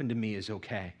what happened to me is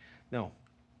okay. No,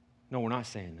 we're not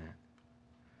saying that.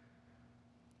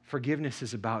 Forgiveness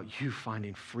is about you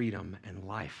finding freedom and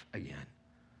life again.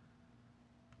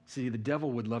 See, the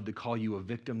devil would love to call you a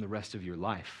victim the rest of your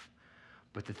life.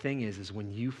 But the thing is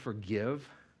when you forgive,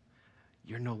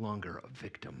 you're no longer a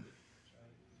victim.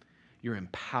 You're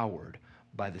empowered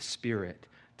by the Spirit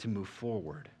to move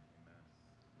forward.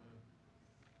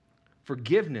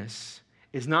 Forgiveness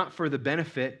is not for the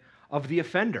benefit of the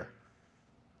offender.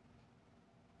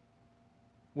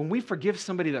 When we forgive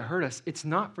somebody that hurt us, it's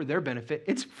not for their benefit,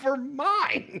 it's for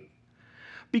mine.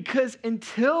 Because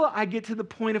until I get to the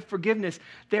point of forgiveness,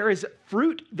 there is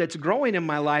fruit that's growing in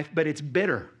my life, but it's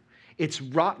bitter, it's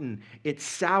rotten, it's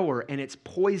sour, and it's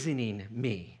poisoning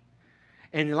me.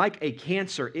 And like a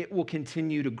cancer, it will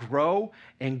continue to grow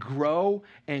and grow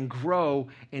and grow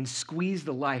and squeeze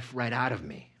the life right out of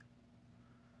me.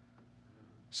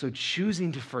 So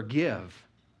choosing to forgive,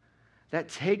 that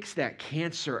takes that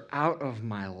cancer out of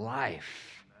my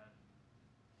life.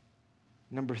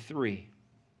 Number 3,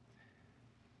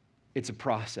 it's a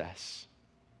process.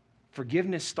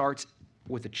 Forgiveness starts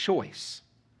with a choice,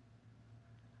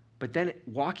 but then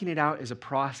walking it out is a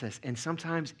process, and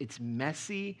sometimes it's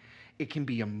messy, it can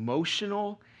be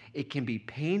emotional, it can be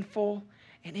painful,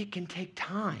 and it can take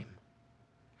time.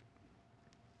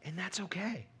 And that's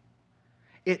okay.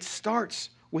 It starts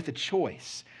with a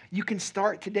choice. You can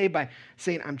start today by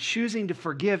saying, I'm choosing to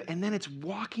forgive, and then it's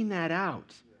walking that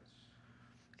out.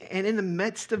 And in the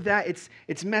midst of that,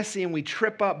 it's messy and we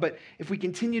trip up, but if we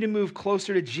continue to move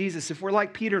closer to Jesus, if we're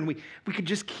like Peter and we could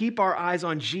just keep our eyes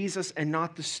on Jesus and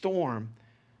not the storm,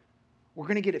 we're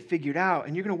going to get it figured out,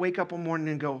 and you're going to wake up one morning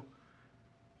and go,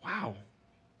 wow,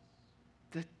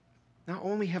 not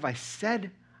only have I said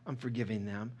I'm forgiving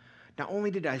them, not only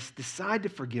did I decide to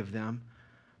forgive them,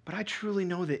 but I truly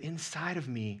know that inside of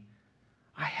me,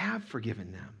 I have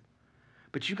forgiven them.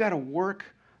 But you got to work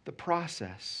the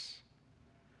process.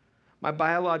 My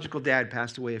biological dad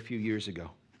passed away a few years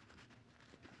ago.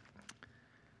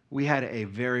 We had a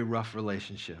very rough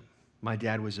relationship. My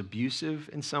dad was abusive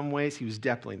in some ways. He was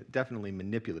definitely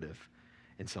manipulative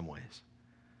in some ways.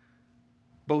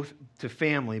 both to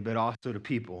family, but also to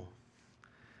people.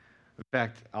 In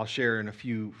fact, I'll share in a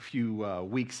few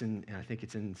weeks, and I think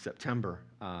it's in September,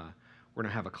 we're going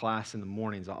to have a class in the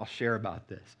mornings. I'll share about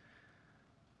this.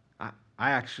 I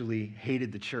actually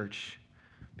hated the church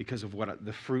because of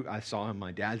the fruit I saw in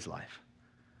my dad's life.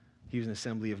 He was an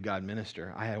Assembly of God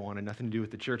minister. I wanted nothing to do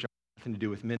with the church, nothing to do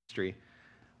with ministry.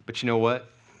 But you know what?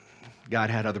 God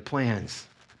had other plans.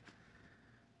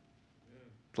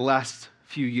 The last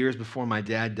few years before my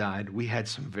dad died, we had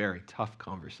some very tough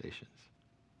conversations.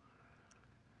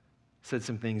 Said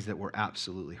some things that were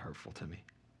absolutely hurtful to me.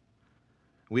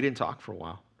 We didn't talk for a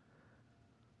while.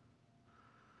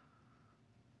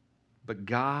 But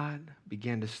God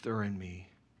began to stir in me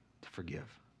to forgive.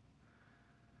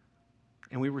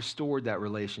 And we restored that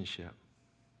relationship.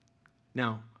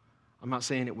 Now, I'm not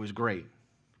saying it was great,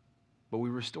 but we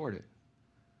restored it.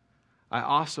 I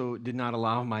also did not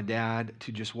allow my dad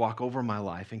to just walk over my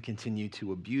life and continue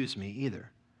to abuse me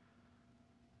either.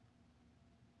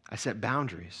 I set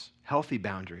boundaries, healthy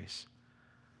boundaries.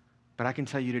 But I can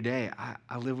tell you today,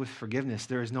 I live with forgiveness.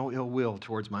 There is no ill will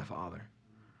towards my father.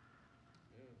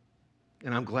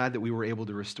 And I'm glad that we were able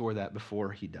to restore that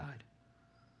before he died.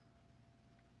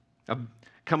 I'm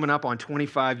coming up on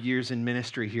 25 years in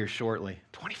ministry here shortly.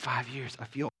 25 years. I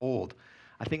feel old.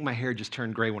 I think my hair just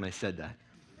turned gray when I said that.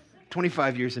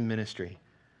 25 years in ministry.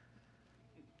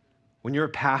 When you're a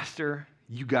pastor,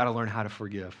 you got to learn how to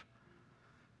forgive.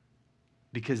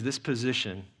 Because this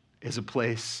position is a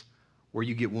place where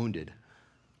you get wounded.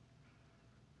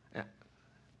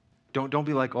 Don't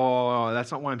be like, oh, that's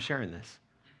not why I'm sharing this.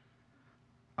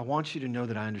 I want you to know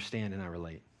that I understand and I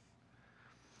relate.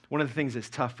 One of the things that's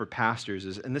tough for pastors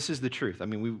is, and this is the truth, I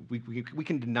mean, we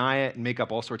can deny it and make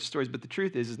up all sorts of stories, but the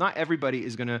truth is not everybody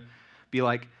is going to be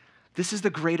like, this is the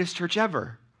greatest church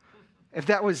ever. If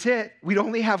that was it, we'd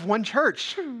only have one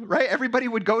church, right? Everybody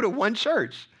would go to one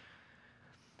church.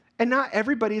 And not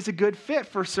everybody is a good fit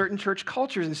for certain church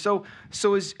cultures. And so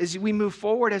as we move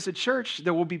forward as a church,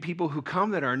 there will be people who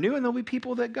come that are new and there'll be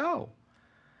people that go.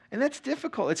 And that's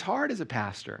difficult. It's hard as a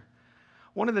pastor.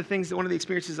 One of the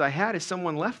experiences I had is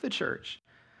someone left the church.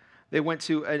 They went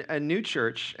to a new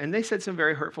church, and they said some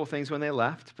very hurtful things when they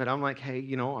left. But I'm like, hey,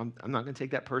 I'm not going to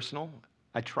take that personal.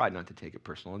 I tried not to take it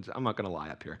personal. I'm not going to lie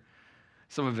up here.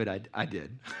 Some of it I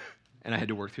did, and I had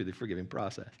to work through the forgiving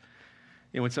process.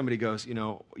 When somebody goes,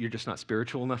 you're just not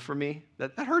spiritual enough for me,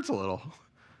 that hurts a little.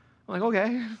 I'm like,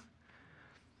 okay.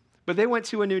 But they went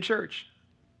to a new church.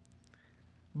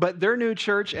 But their new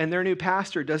church and their new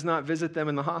pastor does not visit them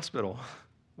in the hospital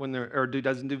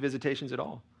doesn't do visitations at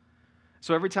all.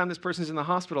 So every time this person's in the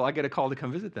hospital, I get a call to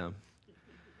come visit them.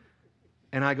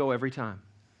 And I go every time.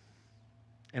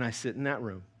 And I sit in that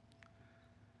room.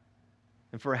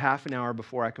 And for a half an hour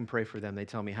before I can pray for them, they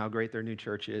tell me how great their new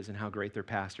church is and how great their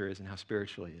pastor is and how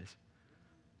spiritual he is.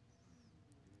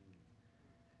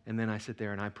 And then I sit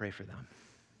there and I pray for them.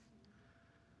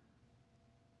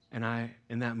 And I,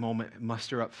 in that moment,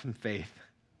 muster up some faith,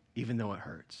 even though it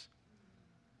hurts.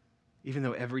 Even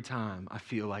though every time I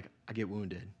feel like I get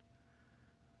wounded.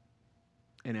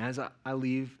 And as I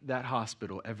leave that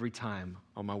hospital, every time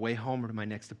on my way home or to my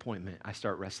next appointment, I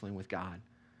start wrestling with God.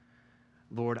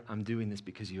 Lord, I'm doing this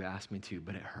because you asked me to,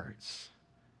 but it hurts.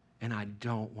 And I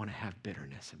don't want to have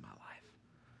bitterness in my life.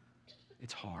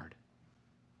 It's hard,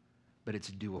 but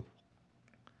it's doable.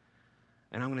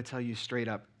 And I'm going to tell you straight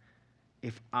up,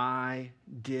 if I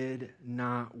did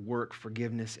not work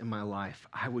forgiveness in my life,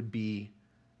 I would be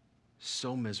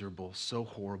so miserable, so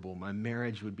horrible. My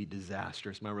marriage would be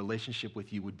disastrous. My relationship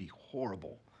with you would be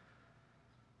horrible.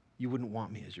 You wouldn't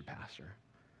want me as your pastor.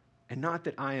 And not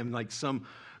that I am like some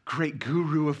great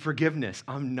guru of forgiveness.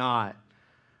 I'm not.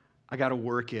 I got to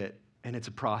work it, and it's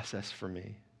a process for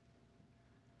me.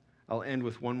 I'll end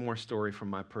with one more story from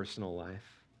my personal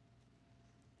life.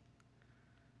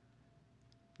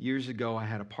 Years ago, I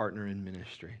had a partner in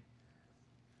ministry.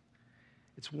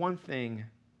 It's one thing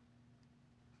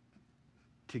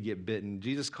to get bitten.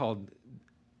 Jesus called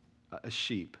a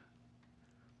sheep.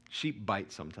 Sheep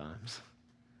bite sometimes.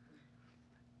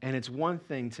 And it's one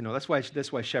thing to know. That's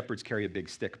why shepherds carry a big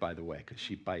stick, by the way, because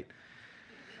sheep bite.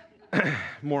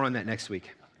 More on that next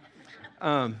week.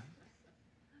 I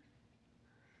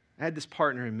had this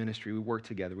partner in ministry. We worked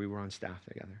together. We were on staff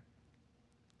together.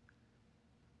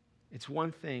 It's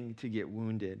one thing to get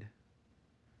wounded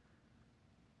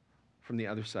from the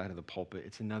other side of the pulpit.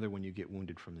 It's another when you get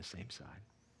wounded from the same side.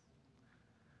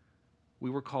 We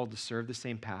were called to serve the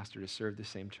same pastor, to serve the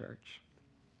same church.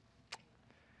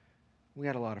 We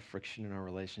had a lot of friction in our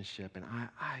relationship, and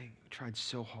I tried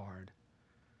so hard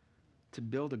to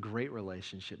build a great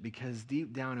relationship because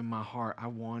deep down in my heart, I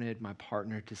wanted my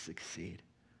partner to succeed.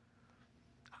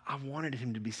 I wanted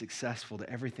him to be successful to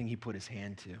everything he put his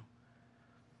hand to.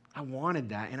 I wanted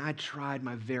that, and I tried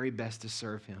my very best to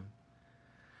serve him.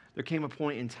 There came a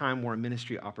point in time where a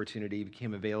ministry opportunity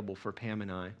became available for Pam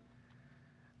and I.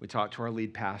 We talked to our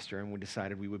lead pastor, and we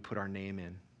decided we would put our name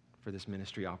in for this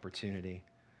ministry opportunity.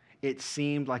 It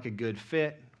seemed like a good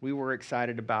fit. We were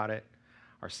excited about it.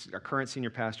 Our current senior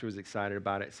pastor was excited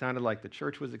about it. It sounded like the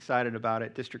church was excited about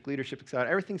it, district leadership excited.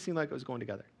 Everything seemed like it was going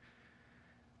together.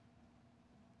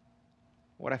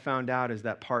 What I found out is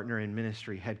that partner in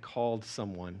ministry had called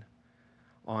someone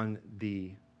on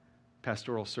the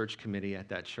pastoral search committee at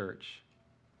that church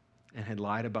and had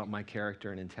lied about my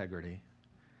character and integrity,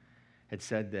 had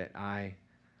said that I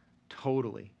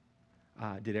totally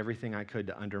did everything I could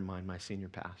to undermine my senior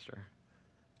pastor.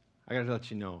 I got to let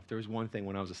you know, if there was one thing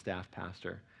when I was a staff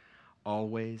pastor,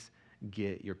 always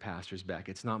get your pastor's back.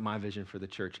 It's not my vision for the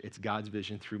church. It's God's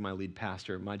vision through my lead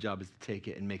pastor. My job is to take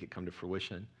it and make it come to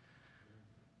fruition.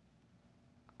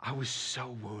 I was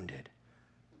so wounded.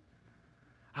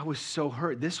 I was so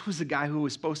hurt. This was the guy who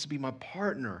was supposed to be my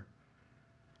partner.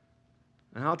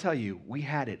 And I'll tell you, we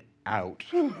had it out.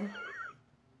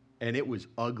 And it was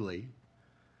ugly.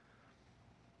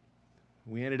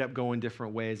 We ended up going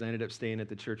different ways. I ended up staying at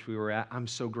the church we were at. I'm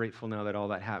so grateful now that all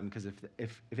that happened, because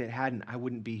if it hadn't, I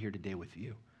wouldn't be here today with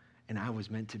you. And I was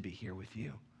meant to be here with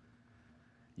you.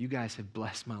 You guys have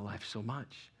blessed my life so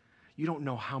much. You don't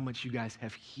know how much you guys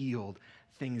have healed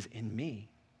things in me.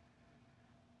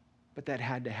 But that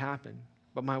had to happen.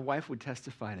 But my wife would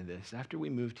testify to this. After we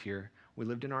moved here, we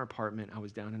lived in our apartment. I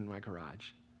was down in my garage.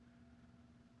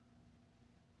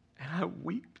 And I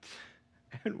wept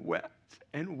and wept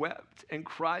and wept and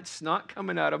cried, snot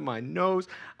coming out of my nose.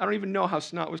 I don't even know how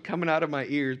snot was coming out of my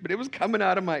ears, but it was coming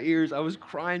out of my ears. I was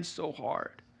crying so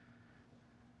hard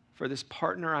for this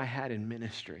partner I had in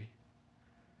ministry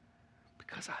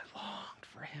because I longed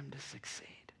for him to succeed.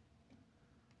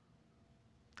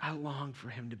 I longed for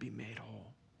him to be made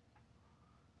whole.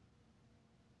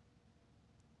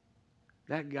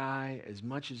 That guy, as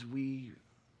much as we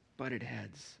butted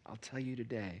heads, I'll tell you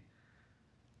today,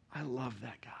 I love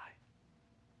that guy.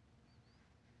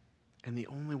 And the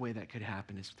only way that could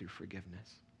happen is through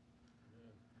forgiveness.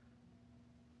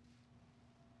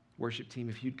 Worship team,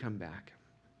 if you'd come back.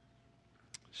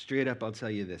 Straight up, I'll tell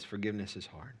you this, forgiveness is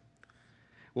hard.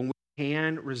 When we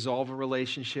can resolve a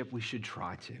relationship, we should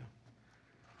try to.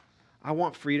 I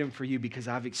want freedom for you because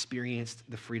I've experienced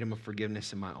the freedom of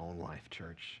forgiveness in my own life,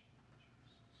 church.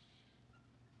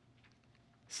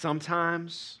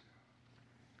 Sometimes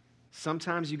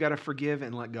you got to forgive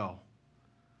and let go.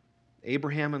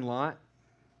 Abraham and Lot,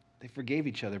 they forgave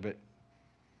each other, but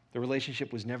the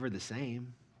relationship was never the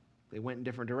same. They went in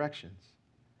different directions.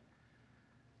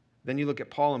 Then you look at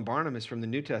Paul and Barnabas from the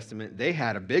New Testament. They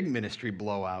had a big ministry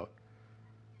blowout.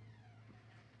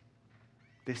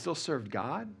 They still served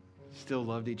God, still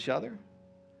loved each other.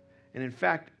 And in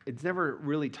fact, it's never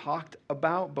really talked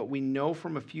about, but we know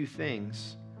from a few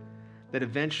things that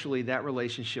eventually that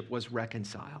relationship was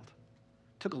reconciled.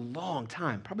 It took a long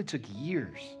time, probably took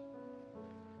years.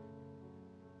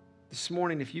 This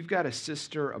morning, if you've got a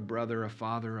sister, a brother, a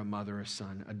father, a mother, a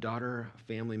son, a daughter, a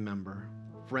family member,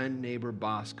 friend, neighbor,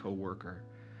 boss, coworker,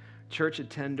 church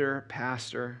attender,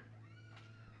 pastor,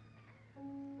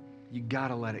 you got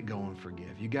to let it go and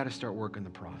forgive. You got to start working the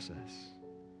process.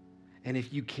 And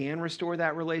if you can restore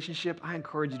that relationship, I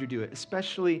encourage you to do it,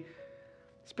 especially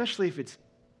if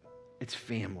it's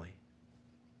family.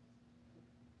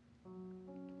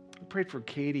 I prayed for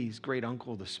Katie's great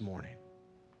uncle this morning.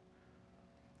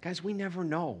 Guys, we never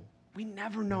know. We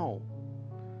never know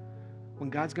when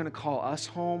God's going to call us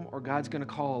home or God's going to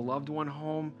call a loved one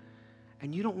home.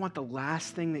 And you don't want the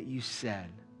last thing that you said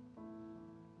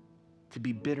to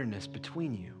be bitterness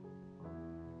between you.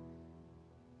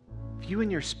 If you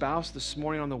and your spouse this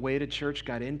morning on the way to church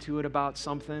got into it about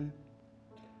something,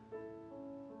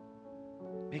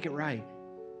 make it right.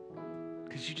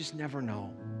 Because you just never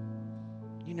know.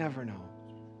 You never know.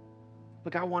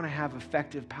 Look, I want to have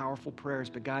effective, powerful prayers,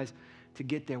 but guys, to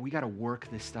get there, we got to work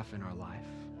this stuff in our life.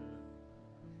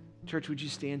 Church, would you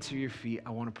stand to your feet? I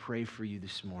want to pray for you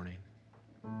this morning.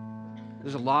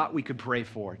 There's a lot we could pray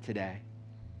for today,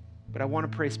 but I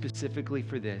want to pray specifically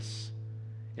for this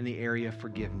in the area of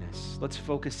forgiveness. Let's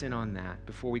focus in on that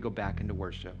before we go back into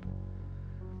worship.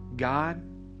 God,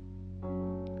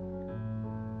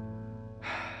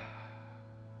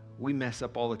 we mess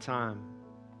up all the time.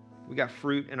 We got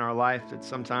fruit in our life that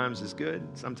sometimes is good,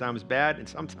 sometimes bad, and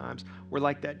sometimes we're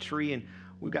like that tree and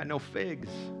we've got no figs.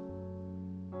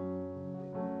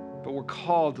 but we're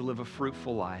called to live a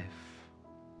fruitful life.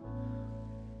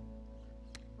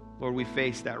 Lord, we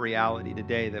face that reality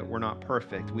today that we're not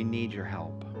perfect. We need your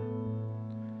help.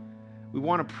 We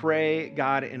want to pray,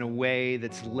 God, in a way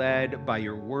that's led by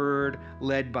your word,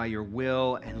 led by your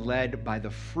will, and led by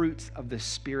the fruits of the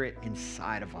Spirit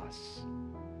inside of us.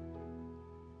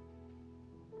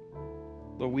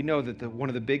 Lord, we know that one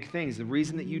of the big things, the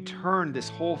reason that you turned this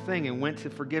whole thing and went to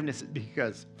forgiveness is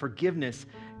because forgiveness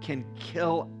can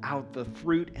kill out the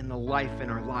fruit and the life in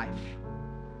our life.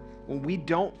 When we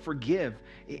don't forgive,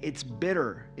 it's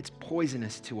bitter, it's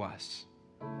poisonous to us.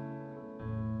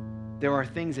 There are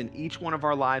things in each one of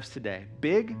our lives today,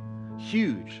 big,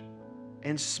 huge,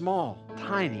 and small,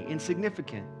 tiny,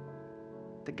 insignificant,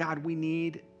 that God, we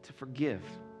need to forgive.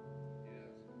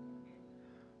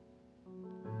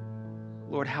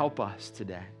 Lord, help us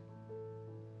today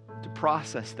to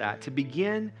process that, to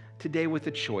begin today with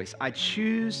a choice. I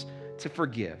choose to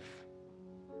forgive.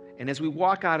 And as we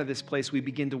walk out of this place, we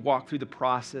begin to walk through the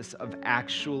process of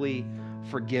actually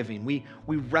forgiving. We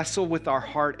wrestle with our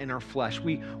heart and our flesh.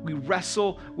 We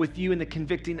wrestle with you in the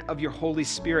convicting of your Holy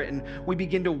Spirit. And we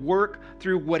begin to work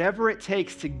through whatever it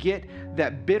takes to get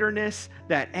that bitterness,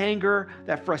 that anger,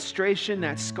 that frustration,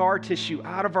 that scar tissue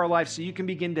out of our life so you can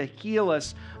begin to heal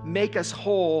us, make us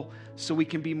whole so we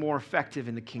can be more effective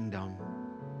in the kingdom.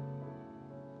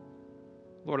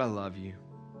 Lord, I love you.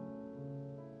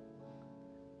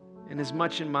 And as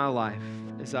much in my life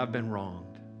as I've been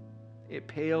wronged, it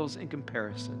pales in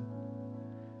comparison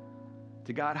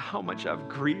to, God, how much I've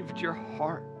grieved your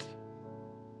heart.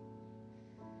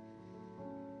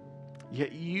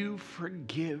 Yet you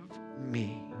forgive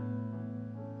me.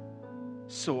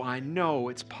 So I know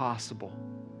it's possible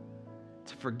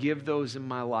to forgive those in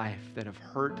my life that have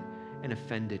hurt and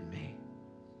offended me.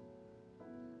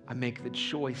 I make the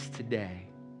choice today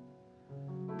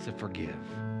to forgive.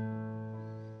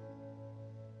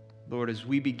 Lord, as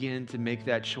we begin to make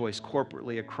that choice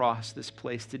corporately across this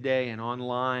place today and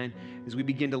online, as we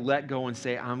begin to let go and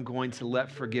say, I'm going to let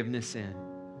forgiveness in,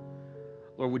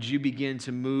 Lord, would you begin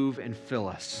to move and fill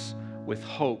us with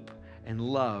hope and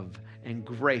love and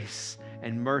grace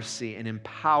and mercy and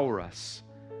empower us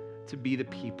to be the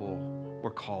people we're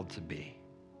called to be.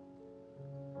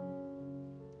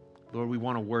 Lord, we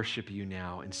want to worship you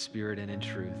now in spirit and in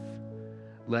truth,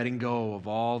 letting go of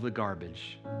all the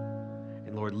garbage.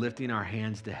 And Lord, lifting our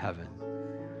hands to heaven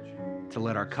to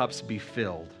let our cups be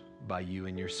filled by you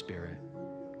and your Spirit.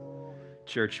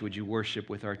 Church, would you worship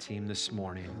with our team this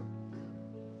morning?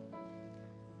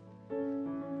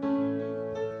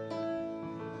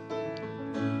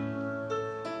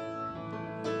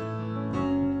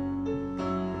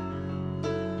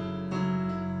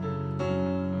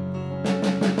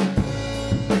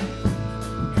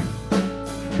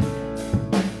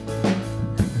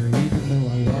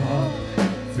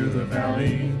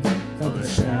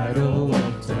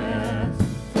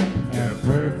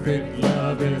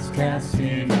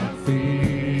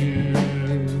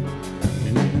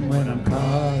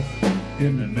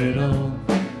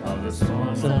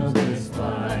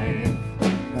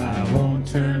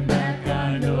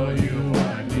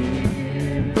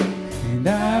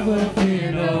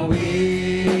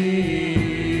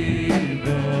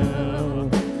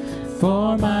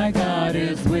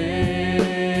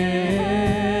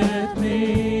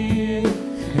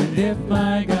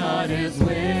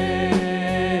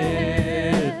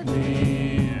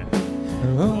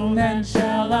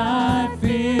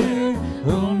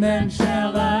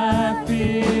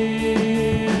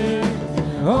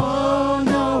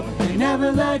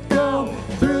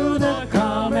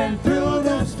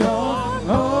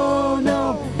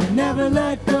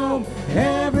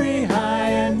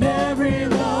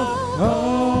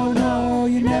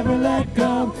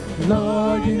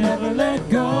 Lord, you never let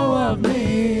go of me.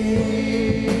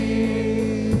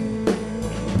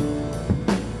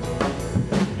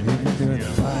 Into the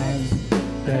times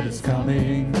that is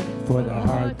coming for the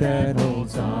heart that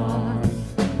holds on,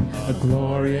 a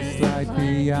glorious light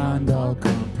beyond all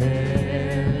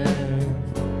compare.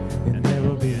 And there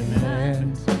will be an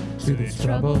end to these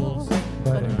troubles,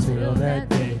 but until that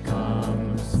day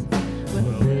comes, we'll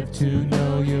live to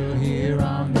know you're here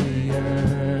on the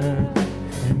earth.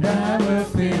 And I will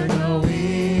fear no evil,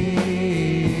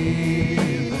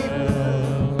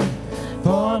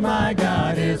 for my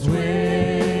God is with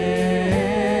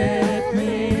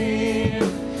me.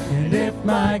 And if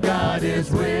my God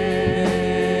is with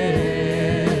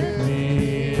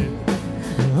me,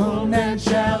 whom then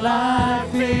shall I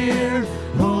fear?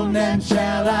 Whom then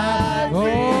shall I fear?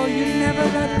 Oh, you never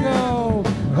let go.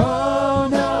 Oh,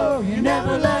 no, you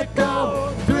never let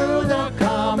go. Through the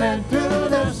calm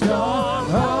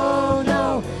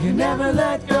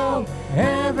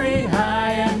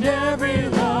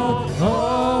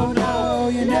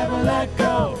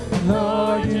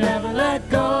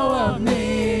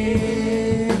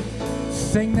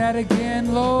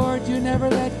again. Lord, you never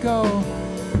let go.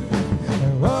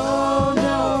 Oh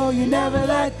no, you never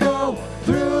let go.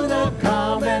 Through the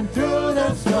calm and through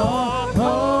the storm.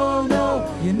 Oh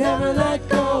no, you never let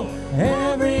go.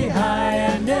 Every high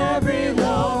and every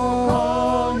low.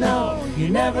 Oh no, you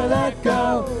never let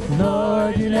go.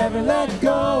 Lord, you never let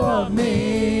go of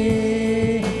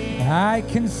me. I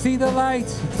can see the light,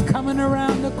 it's coming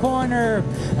around the corner.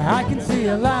 I can see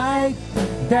a light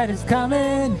that is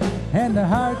coming, and the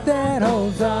heart that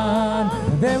holds on.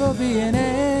 There will be an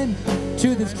end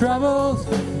to these troubles,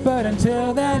 but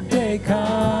until that day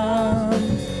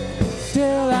comes,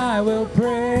 still I will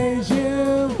praise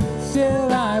you,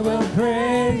 still I will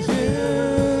praise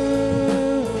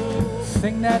you.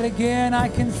 Sing that again. I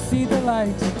can see the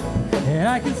light, and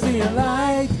I can see a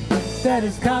light that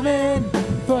is coming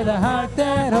for the heart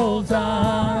that holds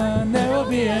on. There will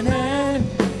be an end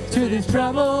to these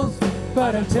troubles,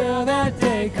 but until that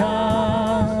day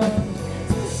comes,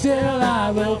 still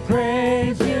I will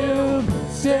praise you,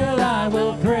 still I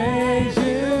will praise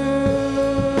you.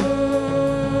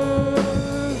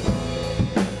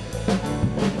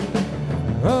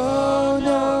 Oh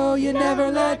no, you never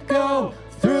let go.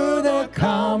 Through the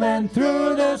calm and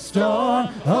through the storm.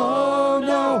 Oh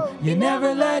no, you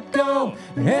never let go.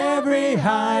 Every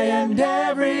high and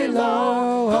every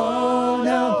low. Oh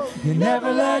no, you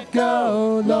never let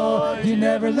go. Lord, you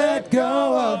never let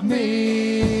go of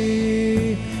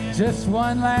me. Just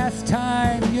one last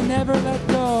time, you never let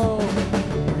go.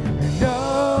 And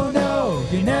oh no,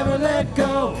 you never let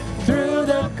go. Through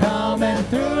the calm and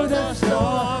through the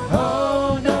storm.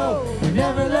 Oh no, you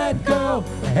never let go.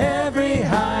 Every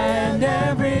high and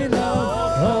every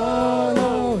low. Oh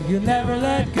no, you never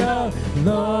let go.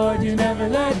 Lord, you never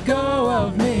let go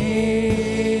of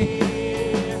me.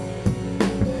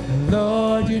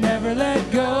 Lord, you never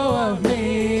let go of me.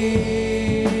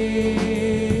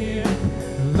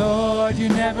 Lord, you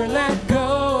never let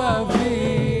go of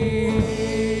me.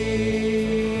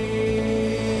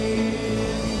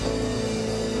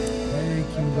 Thank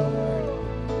you, Lord.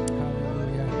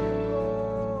 Hallelujah.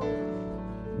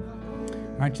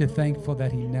 Aren't you thankful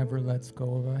that He never lets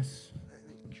go of us?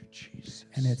 Thank you, Jesus.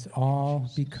 And it's all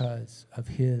because of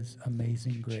His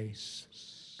amazing grace.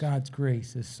 God's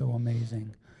grace is so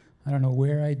amazing. I don't know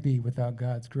where I'd be without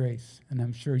God's grace, and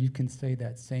I'm sure you can say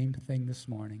that same thing this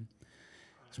morning.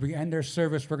 As we end our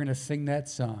service, we're going to sing that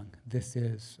song, This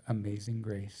Is Amazing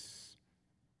Grace.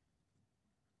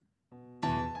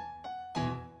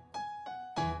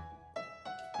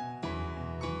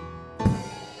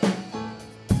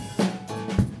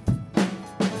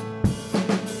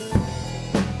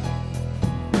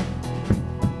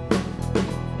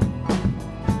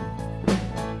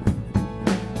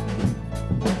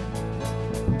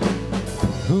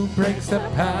 Who breaks the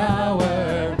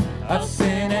power of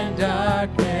sin and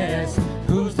darkness,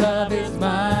 whose love is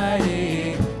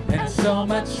mighty and so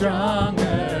much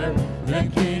stronger, the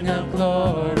King of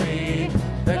glory,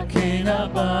 the King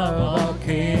above all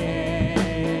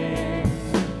kings,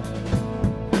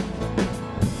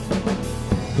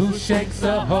 who shakes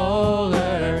the whole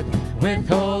earth with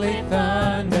holy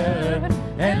thunder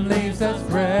and leaves us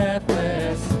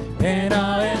breathless in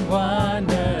awe and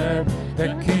wonder,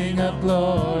 the King of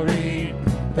glory,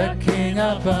 the King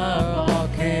above all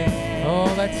kings.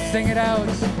 Oh, let's sing it out.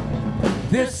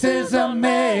 This is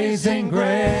amazing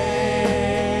grace.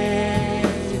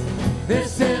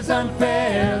 This is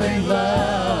unfailing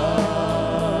love,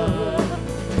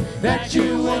 that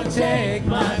you would take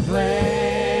my place,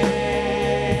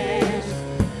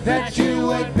 that you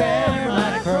would bear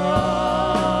my cross.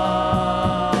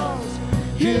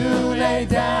 You lay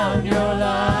down your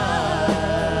life,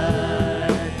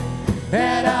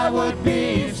 that I would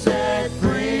be set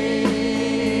free.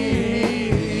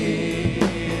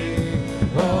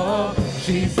 Oh,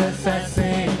 Jesus, I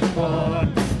sing for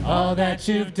all that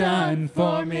you've done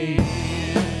for me.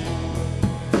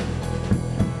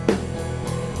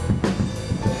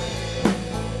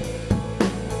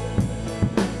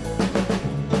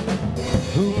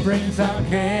 Who brings our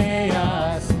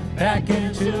chaos back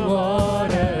into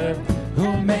order,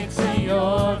 who makes the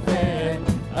orphan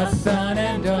a son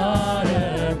and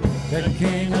daughter, the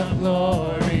King of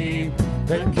glory,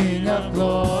 the King of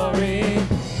glory,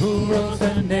 who rules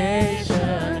the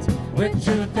nations with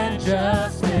truth and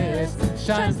justice,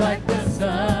 shines like the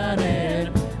sun in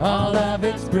all of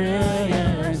its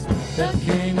brilliance, the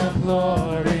King of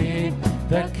glory,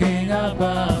 the King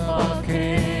above all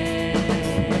kings.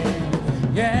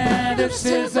 Yeah, this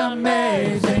is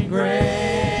amazing grace.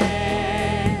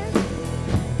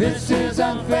 This is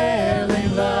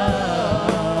unfailing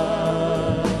love,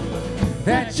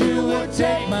 that you would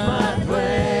take my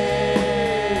place,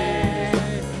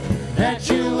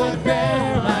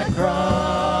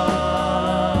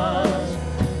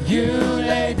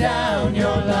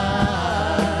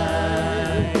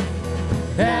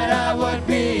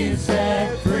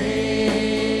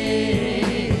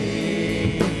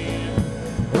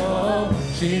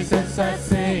 Jesus, I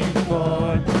sing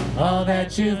for all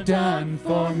that you've done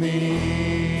for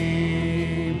me.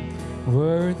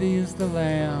 Worthy is the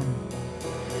Lamb,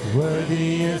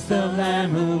 worthy is the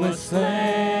Lamb who was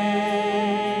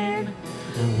slain.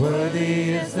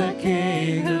 Worthy is the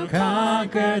King who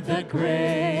conquered the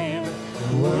grave.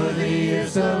 Worthy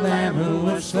is the Lamb who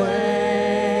was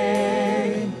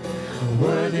slain.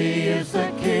 Worthy is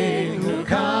the King who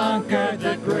conquered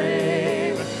the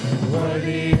grave.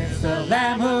 Worthy is the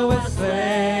Lamb who was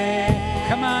slain.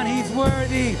 Come on, he's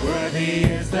worthy. Worthy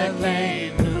is the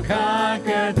Lamb who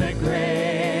conquered the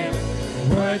grave.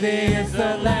 Worthy is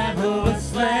the Lamb who was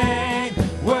slain.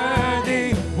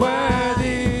 Worthy,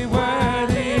 worthy,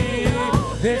 worthy.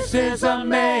 This is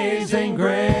amazing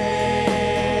grace.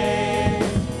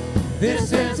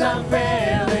 This is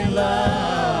unfailing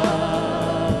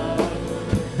love,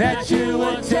 that you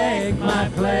would take my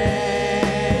place,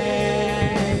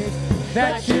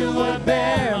 that you would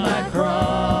bear my cross.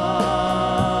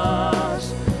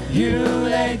 You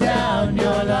lay down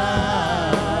your life,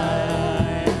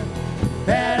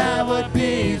 that I would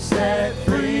be set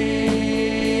free.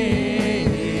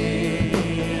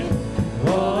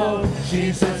 Oh,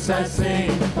 Jesus, I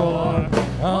sing for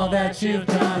all that you've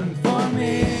done for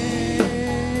me.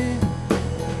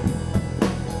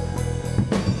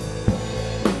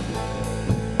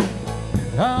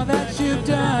 All that you've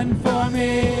done for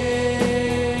me.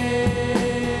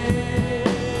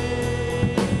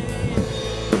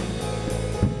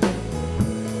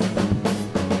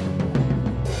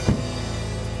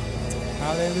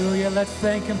 Hallelujah. Let's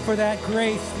thank him for that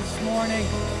grace this morning.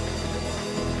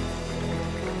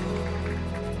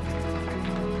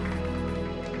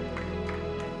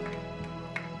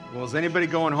 Well, is anybody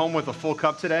going home with a full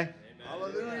cup today?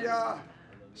 Hallelujah.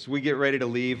 So we get ready to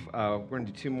leave. We're going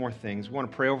to do two more things. We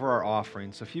want to pray over our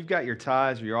offering. So if you've got your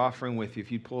tithes or your offering with you,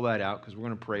 if you pull that out, because we're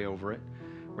going to pray over it.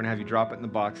 We're going to have you drop it in the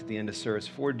box at the end of service.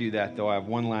 Before we do that, though, I have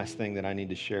one last thing that I need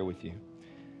to share with you.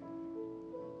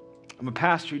 I'm a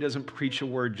pastor who doesn't preach a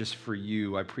word just for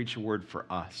you. I preach a word for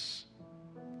us.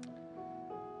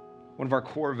 One of our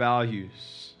core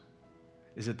values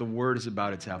is that the word is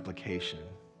about its application.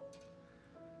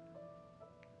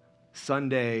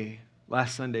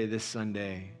 Last Sunday, this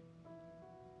Sunday,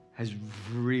 has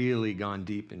really gone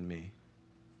deep in me.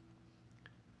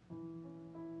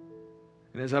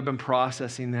 And as I've been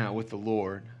processing that with the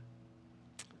Lord,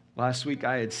 last week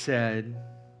I had said,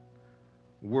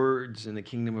 words in the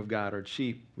kingdom of God are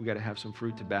cheap. We've got to have some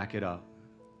fruit to back it up.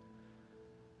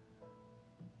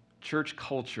 Church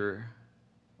culture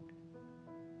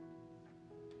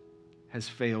has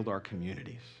failed our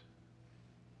communities.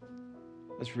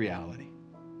 That's reality.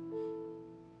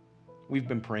 We've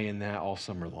been praying that all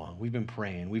summer long. We've been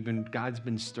praying. God's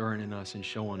been stirring in us and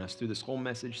showing us through this whole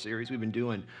message series we've been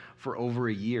doing for over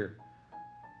a year.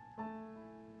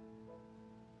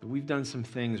 But we've done some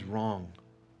things wrong,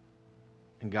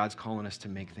 and God's calling us to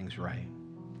make things right.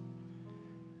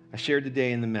 I shared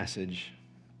today in the message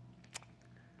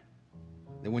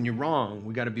that when you're wrong,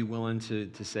 we got to be willing to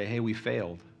say, hey, we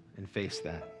failed, and face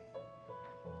that.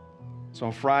 So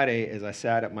on Friday, as I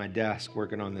sat at my desk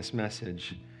working on this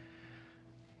message,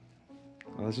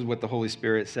 well, this is what the Holy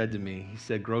Spirit said to me. He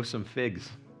said, grow some figs.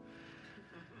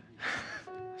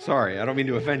 Sorry, I don't mean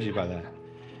to offend you by that.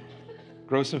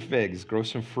 Grow some figs, grow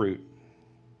some fruit.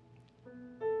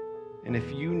 And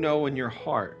if you know in your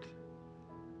heart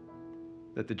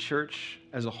that the church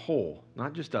as a whole,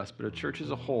 not just us, but a church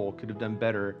as a whole could have done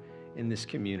better in this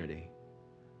community,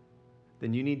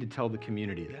 then you need to tell the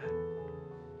community that.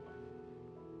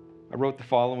 I wrote the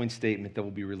following statement that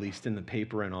will be released in the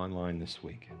paper and online this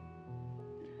week.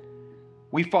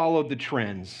 We followed the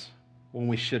trends when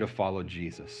we should have followed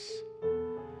Jesus.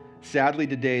 Sadly,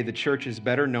 today, the church is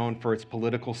better known for its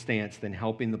political stance than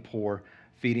helping the poor,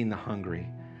 feeding the hungry,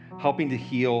 helping to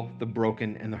heal the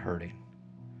broken and the hurting.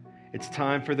 It's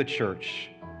time for the church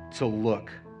to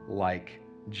look like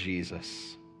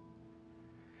Jesus.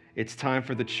 It's time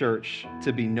for the church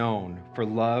to be known for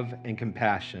love and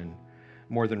compassion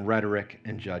more than rhetoric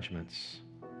and judgments.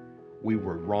 We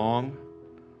were wrong.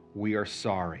 We are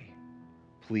sorry.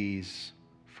 Please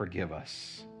forgive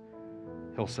us.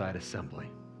 Hillside Assembly.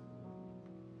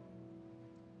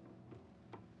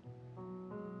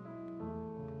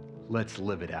 Let's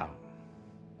live it out.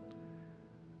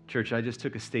 Church, I just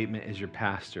took a statement as your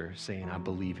pastor saying, I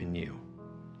believe in you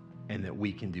and that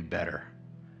we can do better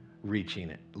reaching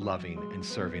it, loving, and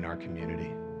serving our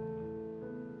community.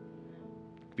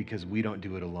 Because we don't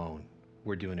do it alone.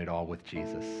 We're doing it all with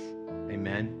Jesus.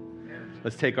 Amen?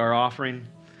 Let's take our offering.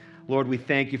 Lord, we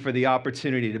thank you for the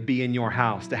opportunity to be in your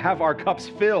house, to have our cups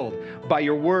filled by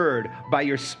your word, by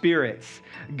your spirits.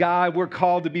 God, we're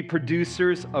called to be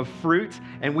producers of fruit,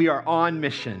 and we are on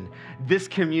mission. This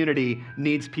community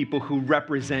needs people who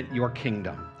represent your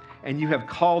kingdom, and you have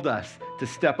called us to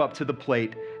step up to the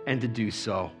plate and to do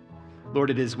so. Lord,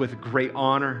 it is with great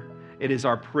honor. It is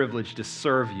our privilege to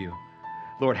serve you.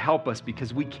 Lord, help us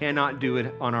because we cannot do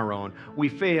it on our own. We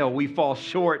fail, we fall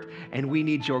short, and we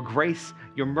need your grace,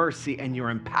 your mercy, and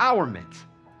your empowerment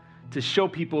to show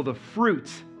people the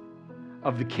fruit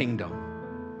of the kingdom.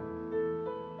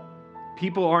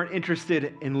 People aren't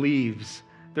interested in leaves,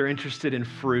 they're interested in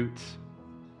fruit.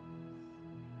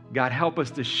 God, help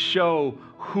us to show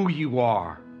who you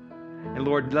are. And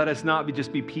Lord, let us not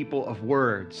just be people of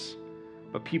words,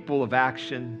 but people of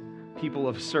action, people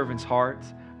of servant's hearts,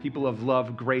 people of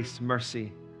love, grace,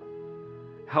 mercy.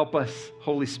 Help us,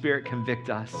 Holy Spirit,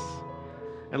 convict us.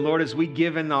 And Lord, as we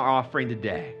give in our offering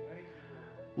today,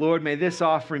 Lord, may this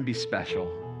offering be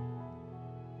special.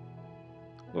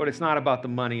 Lord, it's not about the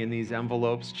money in these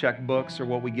envelopes, checkbooks, or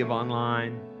what we give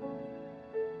online.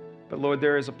 But Lord,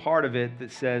 there is a part of it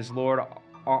that says, Lord,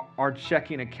 our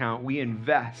checking account, we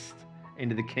invest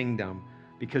into the kingdom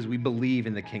because we believe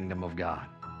in the kingdom of God.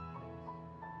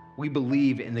 We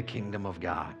believe in the kingdom of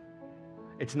God.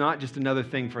 It's not just another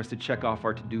thing for us to check off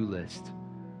our to-do list.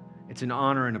 It's an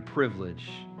honor and a privilege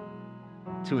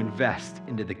to invest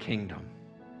into the kingdom.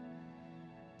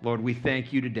 Lord, we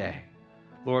thank you today.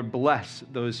 Lord, bless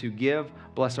those who give,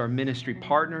 bless our ministry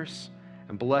partners,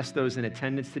 and bless those in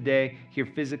attendance today, here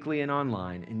physically and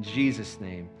online. In Jesus'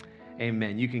 name,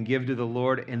 amen. You can give to the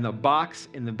Lord in the box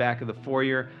in the back of the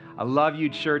foyer. I love you,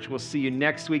 church. We'll see you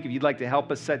next week. If you'd like to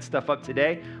help us set stuff up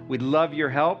today, we'd love your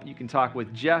help. You can talk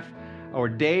with Jeff or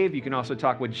Dave. You can also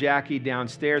talk with Jackie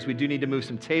downstairs. We do need to move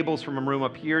some tables from a room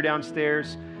up here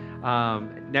downstairs.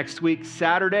 Next week,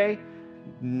 Saturday,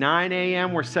 9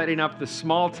 a.m., we're setting up the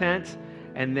small tent.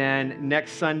 And then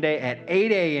next Sunday at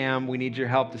 8 a.m., we need your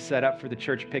help to set up for the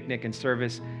church picnic and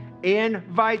service.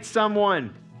 Invite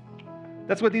someone.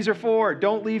 That's what these are for.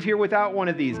 Don't leave here without one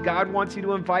of these. God wants you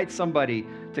to invite somebody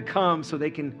to come so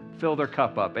they can fill their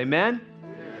cup up. Amen?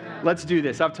 Let's do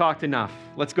this. I've talked enough.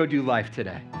 Let's go do life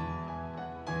today.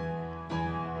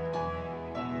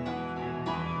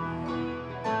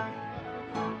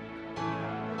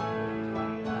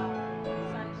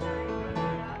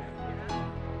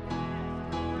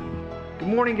 Good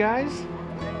morning, guys.